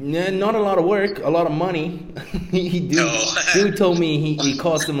 Not a lot of work, a lot of money. Dude told me he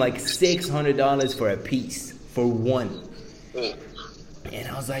cost him like $600 for a piece for one. Ooh. And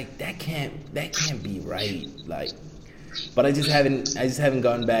I was like, that can't be right. Like, but I just haven't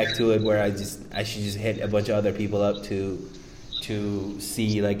gotten back to it where I should just hit a bunch of other people up to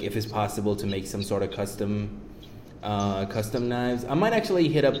see like if it's possible to make some sort of custom knives. I might actually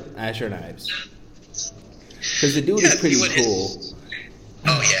hit up Asher Knives because the dude is pretty cool.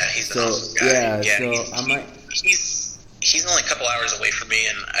 Oh yeah, he's an awesome guy. So I might. He's only a couple hours away from me,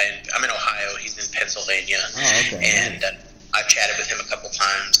 and I'm in Ohio. He's in Pennsylvania. Oh, okay. And I've chatted with him a couple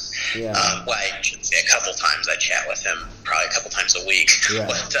times. Yeah. Well, I shouldn't say a couple times. I chat with him probably a couple times a week. Right.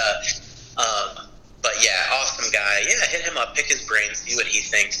 But yeah, awesome guy. Yeah, hit him up, pick his brain, see what he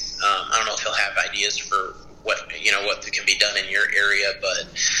thinks. I don't know if he'll have ideas for what can be done in your area, but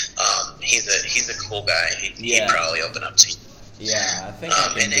he's a cool guy. He'd probably open up to you. Yeah, I think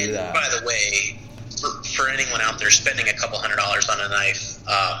I can do that. By the way, for anyone out there spending a couple $100 on a knife,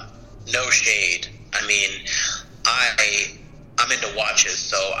 no shade. I mean, I'm into watches,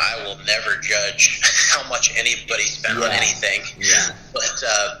 so I will never judge how much anybody spent on anything. Yeah. But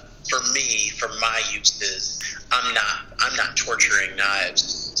for me, for my uses, I'm not torturing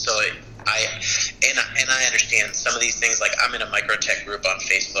knives. So I understand some of these things. Like I'm in a Microtech group on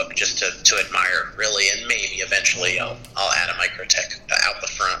Facebook just to admire, really, and maybe eventually I'll add a Microtech out the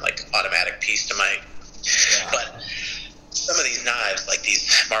front, like automatic piece to my. Yeah. But some of these knives, like these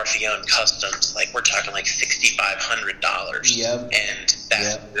Marfione customs, like we're talking like $6,500. Yep. And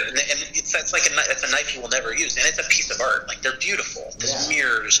that's a knife you will never use, and it's a piece of art. Like they're beautiful. The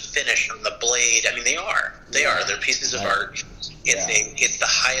mirrors, finish on the blade. I mean, they are. They're pieces of art. It's the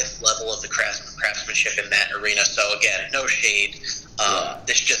highest level of the craftsmanship in that arena. So again, no shade.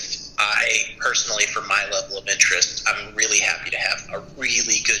 I personally, for my level of interest, I'm really happy to have a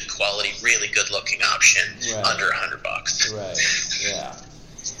really good quality, really good looking option under $100. Right. Yeah.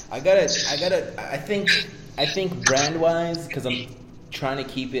 I think brand wise, because I'm trying to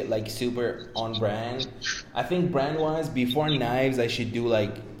keep it like super on brand. I think brand wise, before knives, I should do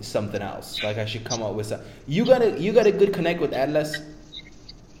like something else. Like I should come up with some. You got a good connect with Atlas.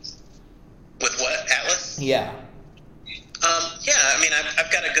 With what, Atlas? Yeah. Yeah, I mean,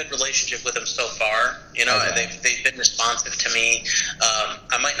 I've got a good relationship with them so far. You know, they've been responsive to me.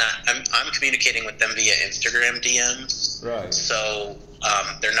 I might not. I'm communicating with them via Instagram DMs. Right. So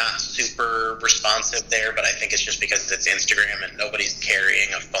they're not super responsive there, but I think it's just because it's Instagram and nobody's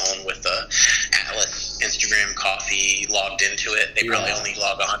carrying a phone with the Atlas Instagram coffee logged into it. They probably only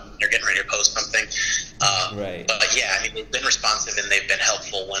log on when they're getting ready to post something. Right. But yeah, I mean, they've been responsive and they've been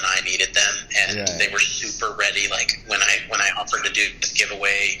helpful when I needed them, and they were super ready. Like when I offered to do this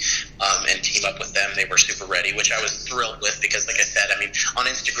giveaway and team up with them, they were super ready, which I was thrilled with because, like I said, I mean, on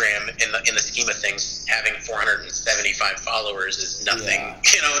Instagram, in the scheme of things, having 475 followers is nothing,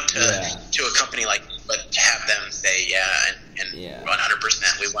 you know, to a company like. But to have them say and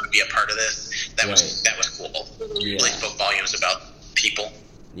 100%, we want to be a part of this. That was cool. Really spoke volumes about people.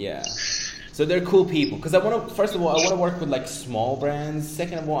 Yeah. So they're cool people. Because first of all, I want to work with like small brands.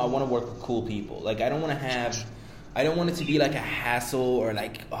 Second of all, I want to work with cool people. Like I don't want it to be like a hassle or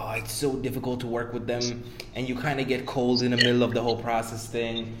like, oh, it's so difficult to work with them and you kind of get cold in the middle of the whole process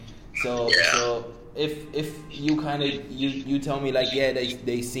thing. So if you kind of you tell me like,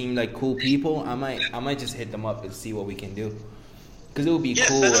 they seem like cool people, I might just hit them up and see what we can do. Because it would be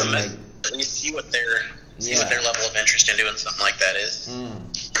cool and like you see what their level of interest in doing something like that is.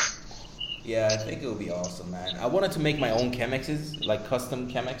 Yeah, I think it would be awesome, man. I wanted to make my own Chemexes, like custom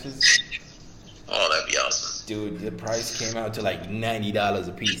Chemexes. Oh, that'd be awesome. Dude, the price came out to like $90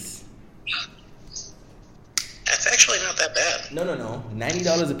 a piece. No.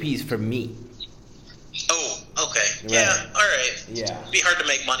 $90 a piece for me. Oh, okay. Right. Yeah, all right. Yeah. It'd be hard to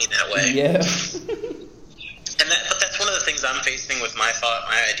make money that way. Yeah. But that's one of the things I'm facing with my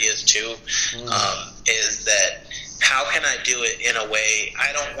ideas too, is that how can I do it in a way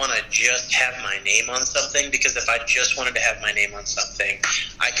I don't want to just have my name on something, because if I just wanted to have my name on something,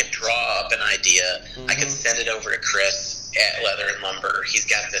 I could draw up an idea, I could send it over to Chris at Leather and Lumber. He's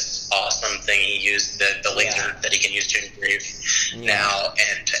got this awesome thing he used, the laser that he can use to engrave now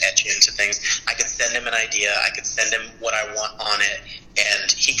and to etch into things. I could send him an idea, I could send him what I want on it,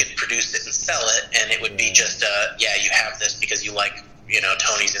 and he could produce it and sell it, and it would be just you have this because you like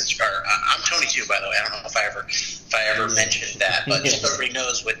Tony's Instagram. I'm Tony too, by the way. I don't know if I ever mentioned that, but just so everybody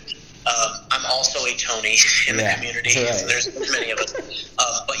knows, I'm also a Tony in the community. Right. So there's many of us.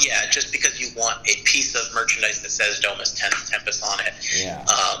 But yeah, just because you want a piece of merchandise that says Domus Tempest on it,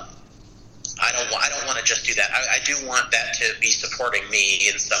 I don't want to just do that. I do want that to be supporting me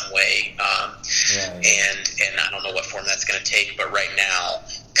in some way, and I don't know what form that's going to take. But right now,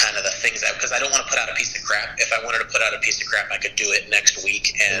 kind of the things because I don't want to put out a piece of crap. If I wanted to put out a piece of crap, I could do it next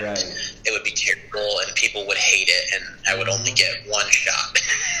week, and it would be terrible, and people would hate it, and I would only get one shot.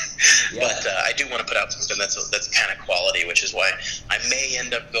 But I do want to put out something that's kind of quality, which is why I may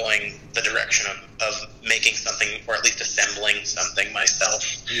end up going the direction of making something, or at least assembling something myself.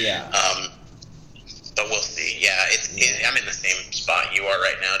 But we'll see. I'm in the same spot you are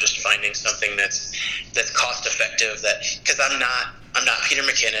right now, just finding something that's cost effective. Because I'm not Peter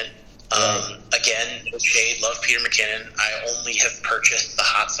McKinnon. Again, no shade, love Peter McKinnon. I only have purchased the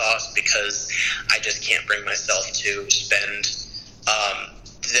hot sauce because I just can't bring myself to spend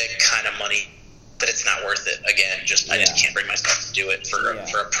the kind of money that it's not worth it. Again, I just can't bring myself to do it for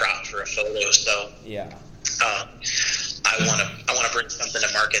a prop, for a photo. So I want to bring something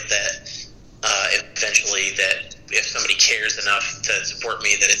to market that eventually, that if somebody cares enough to support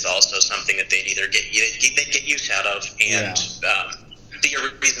me, that it's also something that they'd either get use out of and be a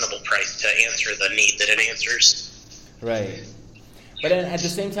reasonable price to answer the need that it answers. Right. But then at the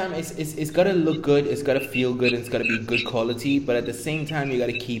same time, it's got to look good, it's got to feel good, and it's got to be good quality. But at the same time, you got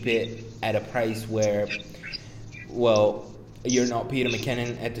to keep it at a price where, you're not Peter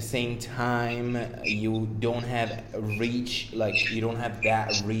McKinnon. At the same time, you don't have reach, you don't have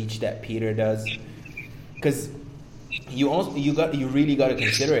that reach that Peter does. Because you really got to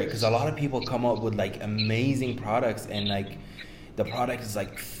consider it. Because a lot of people come up with amazing products, and the product is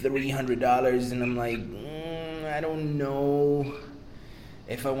 $300, and I'm I don't know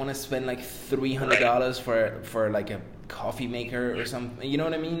if I want to spend $300 for a coffee maker or something. You know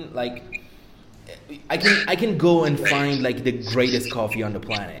what I mean? I can go and find the greatest coffee on the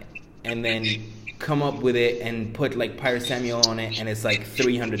planet, and then come up with it and put Pyre Samuel on it, and it's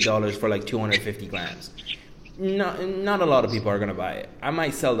 $300 for 250 grams. Not a lot of people are gonna buy it. I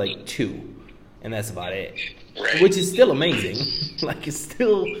might sell 2, and that's about it. Which is still amazing. It's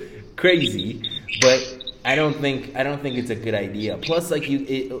still crazy, but I don't think it's a good idea. Plus,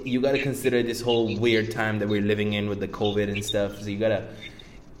 you got to consider this whole weird time that we're living in with the COVID and stuff. So you got to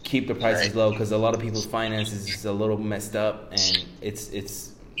keep the prices low, because a lot of people's finances is a little messed up, and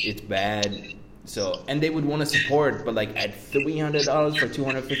it's bad. So, and they would want to support, but at $300 for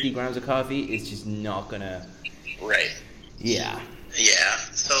 250 grams of coffee, it's just not gonna. Right. Yeah. Yeah.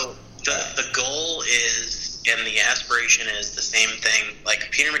 So the goal is, and the aspiration is the same thing.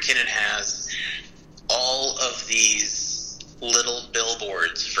 Peter McKinnon has all of these little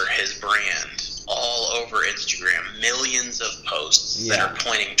billboards for his brand all over Instagram, millions of posts that are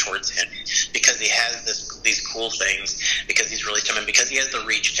pointing towards him, because he has these cool things, because he's really someone, because he has the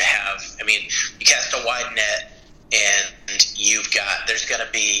reach to have. I mean, you cast a wide net, and there's going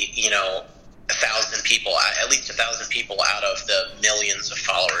to be 1,000 people, at least 1,000 people out of the millions of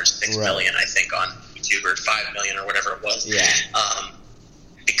followers, 6 million, I think, on YouTube, or 5 million, or whatever it was.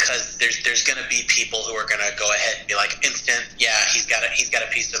 Because there's going to be people who are going to go ahead and be instant, he's got a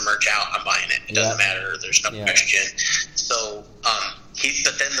piece of merch out, I'm buying it. It doesn't matter. There's no question. So,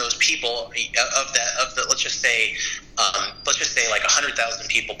 but then those people let's just say 100,000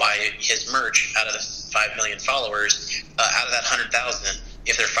 people buy his merch out of the 5 million followers. Out of that 100,000,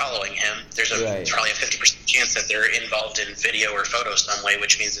 if they're following him, there's probably a 50% chance that they're involved in video or photo some way,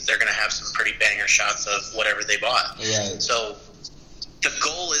 which means that they're going to have some pretty banger shots of whatever they bought. So the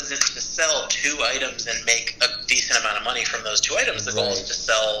goal isn't to sell 2 items and make a decent amount of money from those 2 items. The goal is to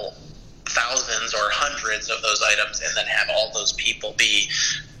sell thousands or hundreds of those items, and then have all those people be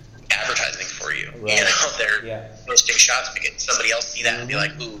advertising for you. They're posting shots, because somebody else see that and be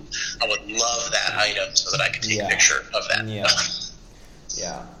like, ooh, I would love that item, so that I could take a picture of that.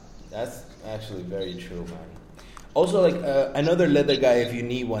 Yeah, that's actually very true, man. Also, like another leather guy, if you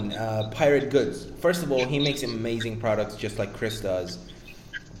need one, Pirate Goods. First of all, he makes amazing products just like Chris does,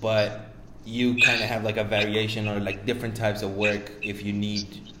 but you kind of have like a variation or like different types of work if you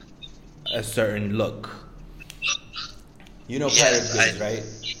need a certain look. You know Pirate Goods, right?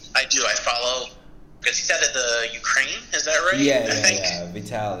 I do. I follow, because he's out of the Ukraine, is that right? Yeah,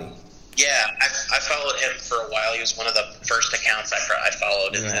 Vitaly. Yeah, I followed him for a while. He was one of the first accounts I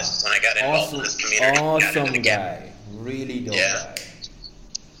followed in this when I got involved in this community. Awesome guy. Really dope guy.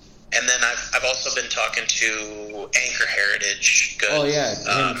 And then I've also been talking to Anchor Heritage Goods. Oh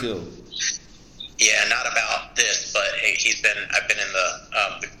yeah, him too. Yeah, not about this, but I've been in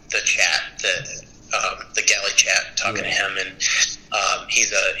the chat, the galley chat, talking to him, and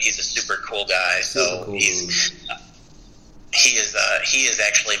he's a super cool guy. He is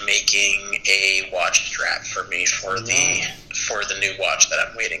actually making a watch strap for me for the new watch that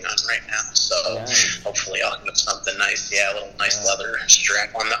I'm waiting on right now. So hopefully I'll get something nice. Yeah, a little nice leather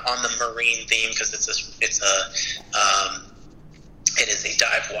strap on the marine theme, because it is a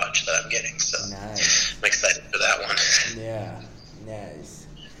dive watch that I'm getting. So I'm excited for that one. Yeah, nice.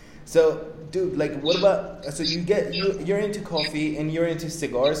 So, dude, like, what about? So you're into coffee and you're into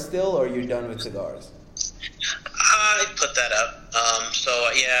cigars still, or you're done with cigars? I put that up.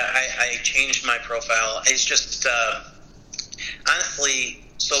 I changed my profile. It's just honestly.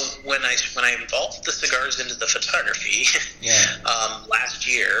 So when I involved the cigars into the photography last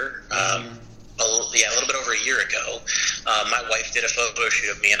year, a little bit over a year ago, my wife did a photo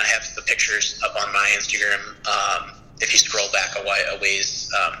shoot of me, and I have the pictures up on my Instagram. If you scroll back a ways,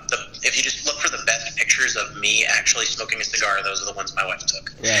 if you just look for the best pictures of me actually smoking a cigar, those are the ones my wife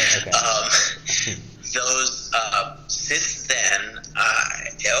took. Right. Okay. Those since then,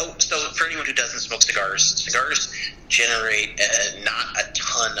 so for anyone who doesn't smoke cigars generate not a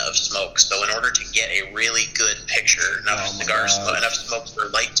ton of smoke. So in order to get a really good picture, enough smoke for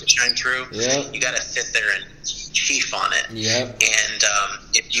light to shine through, you got to sit there and chief on it. Yep. And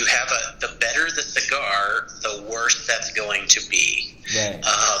if you have the better the cigar, the worse that's going to be. Right.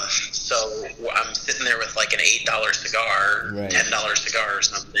 So I'm sitting there with like an $8 cigar, $10 cigar or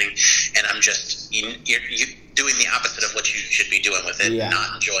something, and I'm just you doing the opposite of what you should be doing with it,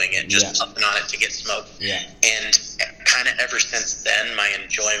 not enjoying it, just pumping on it to get smoke. Yeah. And kind of ever since then, my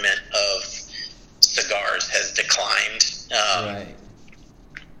enjoyment of cigars has declined.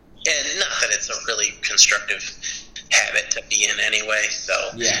 And not that it's a really constructive habit to be in anyway. So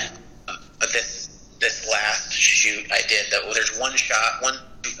this last shoot I did, there's one shot with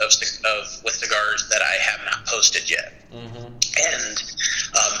cigars that I have not posted yet. Mm-hmm. And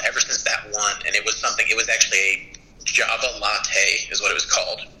ever since that one, and it was actually a Java Latte is what it was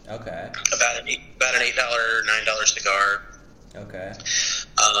called. Okay. About an $8, $9 cigar. Okay.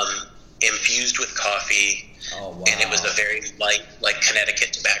 Infused with coffee. Oh, wow. And it was a very light, like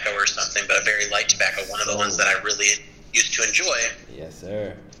Connecticut tobacco or something, but a very light tobacco, one of the ones that I really used to enjoy. Yes,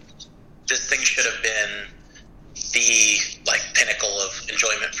 sir. This thing should have been the pinnacle of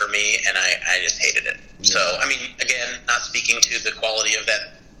enjoyment for me, and I just hated it. Yeah. So, I mean, again, not speaking to the quality of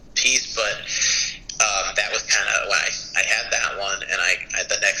that piece, but that was kind of when I had that one, and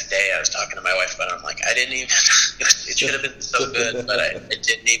the next day I was talking to my wife about it. I'm like, I didn't even, it should have been so good, but I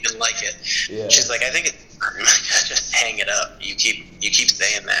didn't even like it. Yeah. She's like, I think it's just hang it up. You keep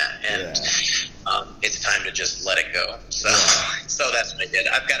saying that, and it's time to just let it go. So that's what I did.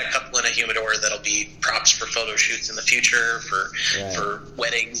 I've got a couple in a humidor that'll be props for photo shoots in the future for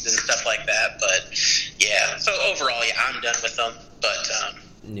weddings and stuff like that. But so overall, I'm done with them. But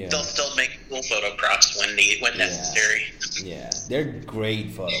they'll still make cool photo props when necessary. Yeah, they're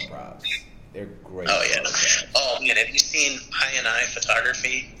great photo props. They're great. Oh yeah. Oh man, have you seen I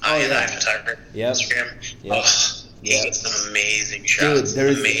Photography? I Photography. Yep. Instagram. Yep. He gets some amazing shots.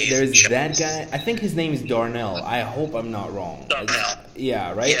 Dude, there's that guy. I think his name is Darnell. I hope I'm not wrong. Darnell.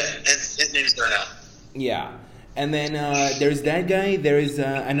 Yeah, right? Yeah, his name is Darnell. Yeah. And then there's that guy. There is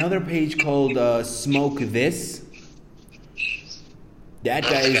another page called Smoke This. That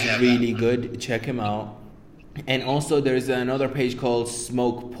guy is really good. Check him out. And also there's another page called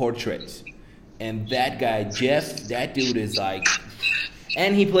Smoke Portrait. And that guy, Jeff, that dude is like...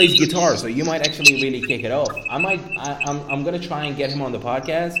 And he plays guitar, so you might actually really kick it off. I'm gonna try and get him on the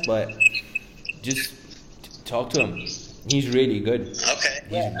podcast, but just talk to him. He's really good. Okay.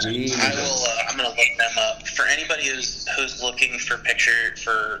 He's really good. I'm gonna look them up. For anybody who's looking for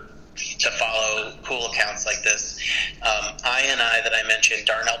to follow cool accounts like this, I that I mentioned,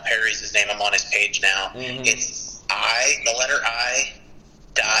 Darnell Perry's his name. I'm on his page now. Mm-hmm. It's the letter I,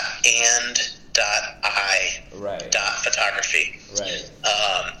 dot Photography. Right.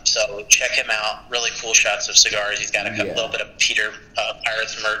 So check him out. Really cool shots of cigars. He's got a little bit of Peter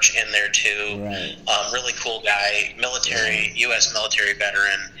Pirates merch in there too. Right. Really cool guy, military, U.S. military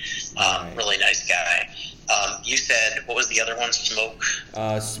veteran. Really nice guy. You said, what was the other one? Smoke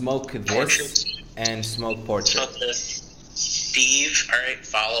This Portraits. And Smoke Portraits. Smoke This. Steve, all right,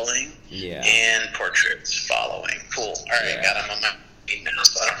 following. Yeah. And Portraits, following. Cool. All right, got him on my feed now,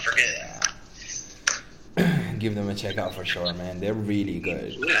 so I don't forget. Give them a check out for sure, man. They're really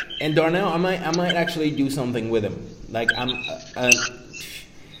good. Yeah. And Darnell, I might actually do something with him. Like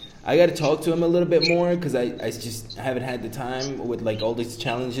I got to talk to him a little bit more because I just haven't had the time with like all these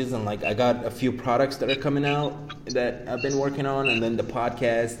challenges, and like I got a few products that are coming out that I've been working on, and then the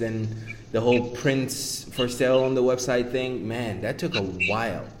podcast and the whole prints for sale on the website thing. Man, that took a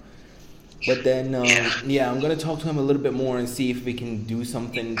while. But then, I'm going to talk to him a little bit more and see if we can do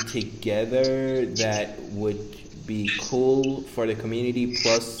something together that would be cool for the community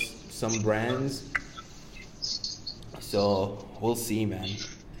plus some brands. So, we'll see, man.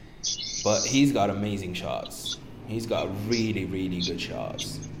 But he's got amazing shots. He's got really, really good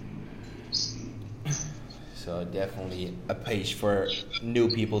shots. So, definitely a page for new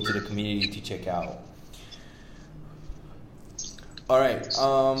people to the community to check out. All right.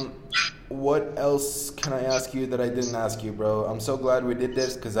 What else can I ask you that I didn't ask you, bro? I'm so glad we did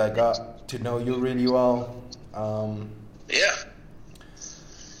this because I got to know you really well. Yeah.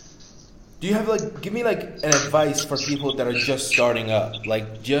 Do you have give me an advice for people that are just starting up,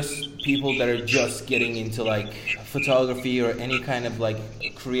 like just people that are just getting into photography or any kind of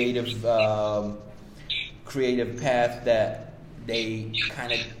creative path that they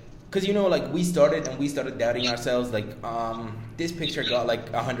kind of. Because, we started doubting ourselves, this picture got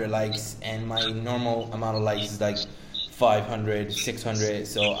 100 likes, and my normal amount of likes is 500, 600,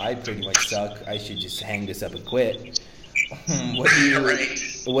 so I pretty much suck. I should just hang this up and quit. What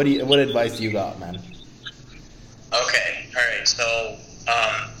advice do you got, man? Okay, all right, so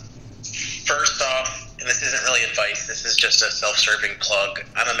first off, and this isn't really advice, this is just a self-serving plug.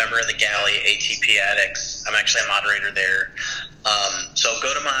 I'm a member of the Galley, ATP Addicts. I'm actually a moderator there. So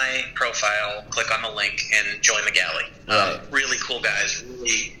go to my profile, click on the link, and join the Galley. Really cool guys,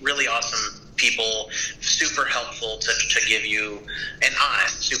 really, really awesome people, super helpful to give you, and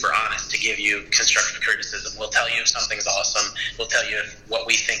super honest to give you constructive criticism. We'll tell you if something's awesome. We'll tell you what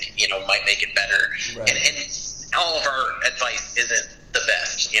we think, might make it better. Right. And all of our advice isn't the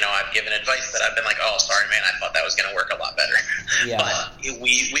best. I've given advice that I've been oh, sorry, man, I thought that was going to work a lot better. Yeah. But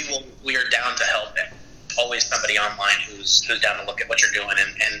we are down to help. Always somebody online who's down to look at what you're doing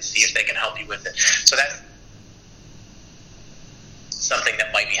and see if they can help you with it. So that's something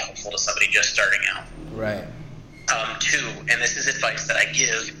that might be helpful to somebody just starting out. Right. Two, and this is advice that I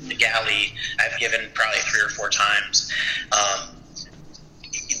give the Galley, I've given probably 3 or 4 times.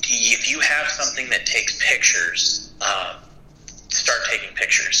 If you have something that takes pictures, start taking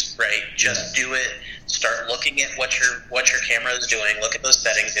pictures, right? Just do it. Start looking at what your camera is doing. Look at those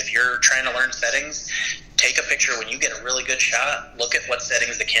settings. If you're trying to learn settings, take a picture. When you get a really good shot, look at what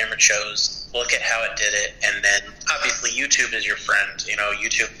settings the camera chose. Look at how it did it, and then obviously YouTube is your friend.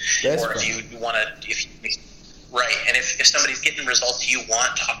 YouTube. That's or if you want to, right. And if somebody's getting results you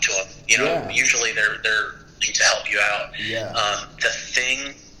want, talk to them. Usually they're looking to help you out. Yeah. The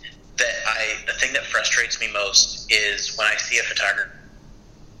thing that frustrates me most is when I see a photographer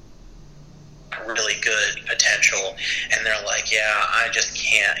really good potential and they're I just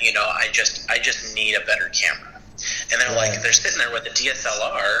can't, I just need a better camera. And they're they're sitting there with a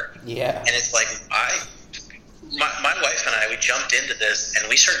DSLR. Yeah. And it's my wife and I, we jumped into this and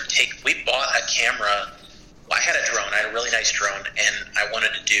we bought a camera. I had a drone. I had a really nice drone, and I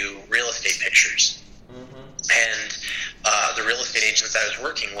wanted to do real estate pictures. And the real estate agents I was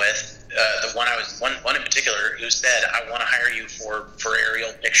working with, the one in particular who said, I want to hire you for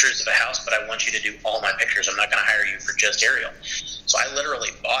aerial pictures of a house, but I want you to do all my pictures. I'm not going to hire you for just aerial. So I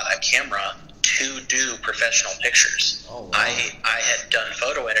literally bought a camera to do professional pictures. Oh, wow. I had done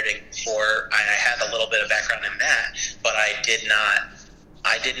photo editing I had a little bit of background in that, but I didn't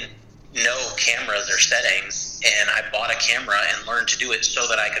know cameras or settings, and I bought a camera and learned to do it so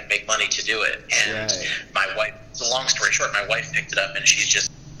that I could make money to do it. And my wife, it's a long story short, my wife picked it up, and she's just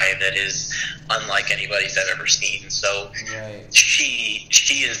a guy that is unlike anybody's I've ever seen. So she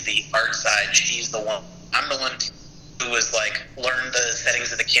is the art side. She's the one. I'm the one who was learn the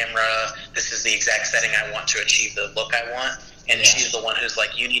settings of the camera. This is the exact setting I want to achieve the look I want. And she's the one who's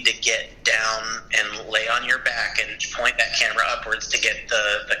you need to get down and lay on your back and point that camera upwards to get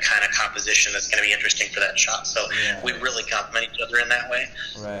the kind of composition that's going to be interesting for that shot. So we really complement each other in that way.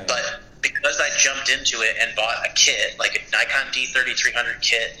 Right. But because I jumped into it and bought a kit, like a Nikon D3300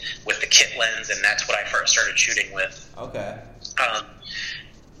 kit with the kit lens, and that's what I first started shooting with. Okay.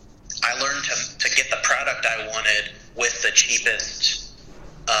 I learned to get the product I wanted with the cheapest,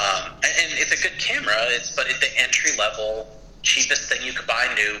 and it's a good camera. But it's the entry level, cheapest thing you could buy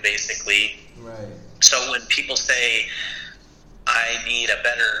new, basically. Right. So when people say, I need a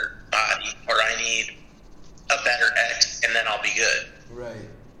better body, or I need a better X, and then I'll be good. Right.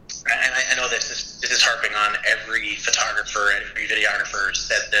 And I know this is harping on every photographer, every videographer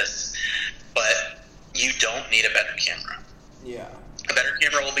said this, but you don't need a better camera. Yeah. A better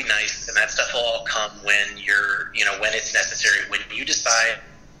camera will be nice, and that stuff will all come when when it's necessary. When you decide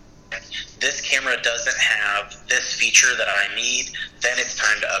this camera doesn't have this feature that I need, then it's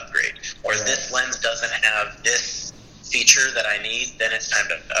time to upgrade. Or this lens doesn't have this feature that I need, then it's time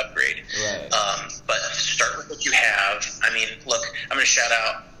to upgrade. Right. But start with what you have. I mean, look, I'm going to shout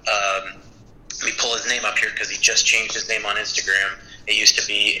out, let me pull his name up here because he just changed his name on Instagram. It used to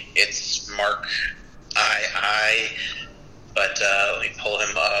be, it's Mark I, but let me pull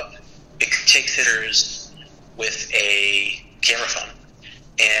him up. It takes hitters with a camera phone.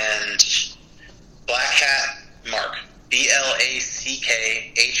 And Black Hat Mark, BLACKHAT_Mark,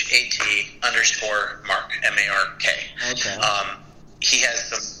 MARK. Okay. He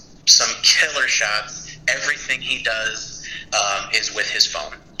has some killer shots. Everything he does is with his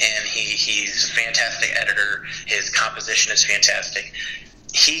phone, and he's a fantastic editor. His composition is fantastic.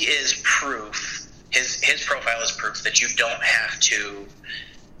 He is proof. His profile is proof that you don't have to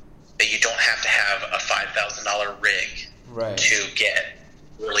have a $5,000 rig to get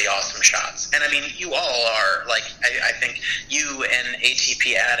really awesome shots. And I mean, you all are, like, I think you and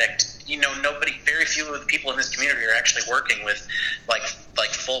ATP Addict, very few of the people in this community are actually working with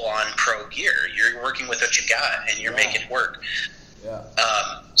like full on pro gear. You're working with what you got, and you're making it work. Yeah.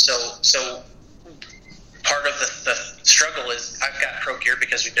 So part of the struggle is I've got pro gear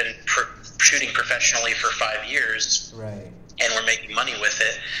because we've been shooting professionally for 5 years. Right. And we're making money with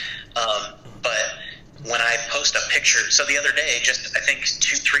it. But when I post a picture, so the other day, just I think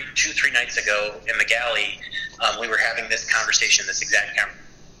two, three nights ago in the galley, we were having this exact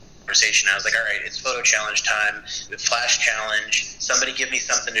conversation. I was like, all right, it's photo challenge time, flash challenge, somebody give me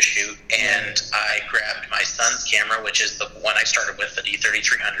something to shoot. And I grabbed my son's camera, which is the one I started with, the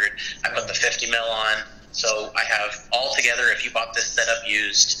D3300. I put the 50 mil on. So I have all together, if you bought this setup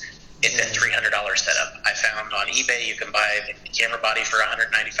used, it's a $300 setup. I found on eBay you can buy the camera body for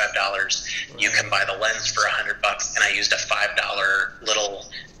 $195. You can buy the lens for $100, and I used a $5 little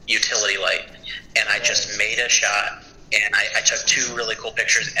utility light. And I just made a shot, and I took 2 really cool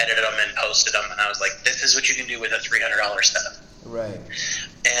pictures, edited them, and posted them. And I was like, this is what you can do with a $300 setup. Right.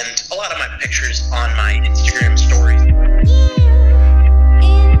 And a lot of my pictures on my Instagram stories.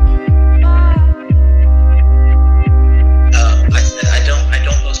 I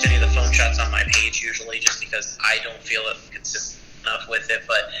don't post any of the phone shots on my page usually, just because I don't feel consistent enough with it,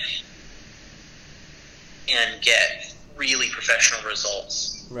 and get really professional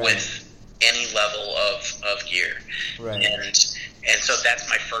results with any level of gear. Right. And so that's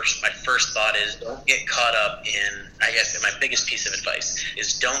my first thought is don't get caught up in, I guess my biggest piece of advice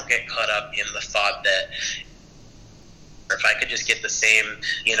is don't get caught up in the thought that if I could just get the same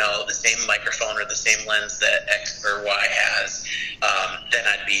microphone or the same lens that X or Y has, then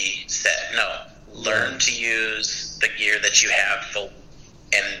I'd be set. No, learn to use the gear that you have full,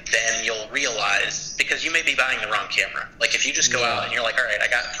 and then you'll realize, because you may be buying the wrong camera. Like if you just go out and you're like, all right, I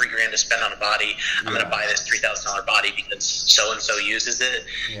got $3,000 to spend on a body, I'm going to buy this $3,000 body because so-and-so uses it.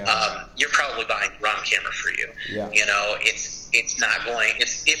 You're probably buying the wrong camera for you. It's not going,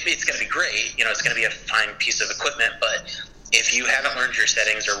 it's going to be great, it's going to be a fine piece of equipment, but if you haven't learned your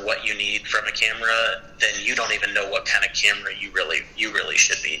settings or what you need from a camera, then you don't even know what kind of camera you really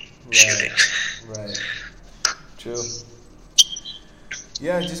should be shooting. Right. True.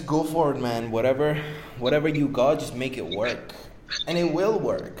 Yeah, just go for it, man. Whatever you got, just make it work. And it will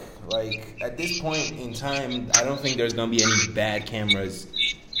work. Like, at this point in time, I don't think there's going to be any bad cameras.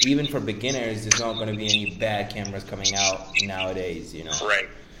 Even for beginners, there's not going to be any bad cameras coming out nowadays, Right.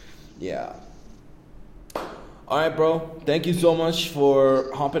 Yeah. All right, bro. Thank you so much for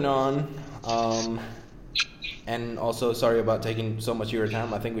hopping on. And also, sorry about taking so much of your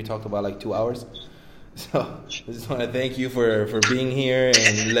time. I think we talked about like 2 hours. So I just want to thank you for being here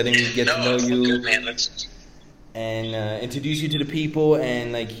and letting me get to know you. Good, man. And introduce you to the people,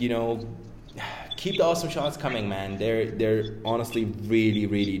 and keep the awesome shots coming, man. They're honestly really,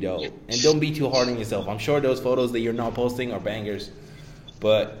 really dope. And don't be too hard on yourself. I'm sure those photos that you're not posting are bangers,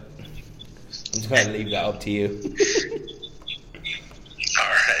 but I'm just gonna leave that up to you. All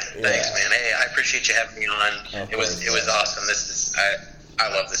right. Thanks, man. Hey, I appreciate you having me on. It was awesome. I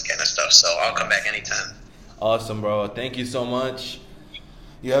love this kind of stuff, so I'll come back anytime. Awesome, bro. Thank you so much.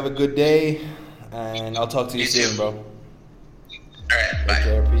 You have a good day, and I'll talk to you soon, bro. All right,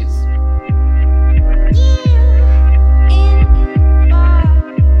 bye.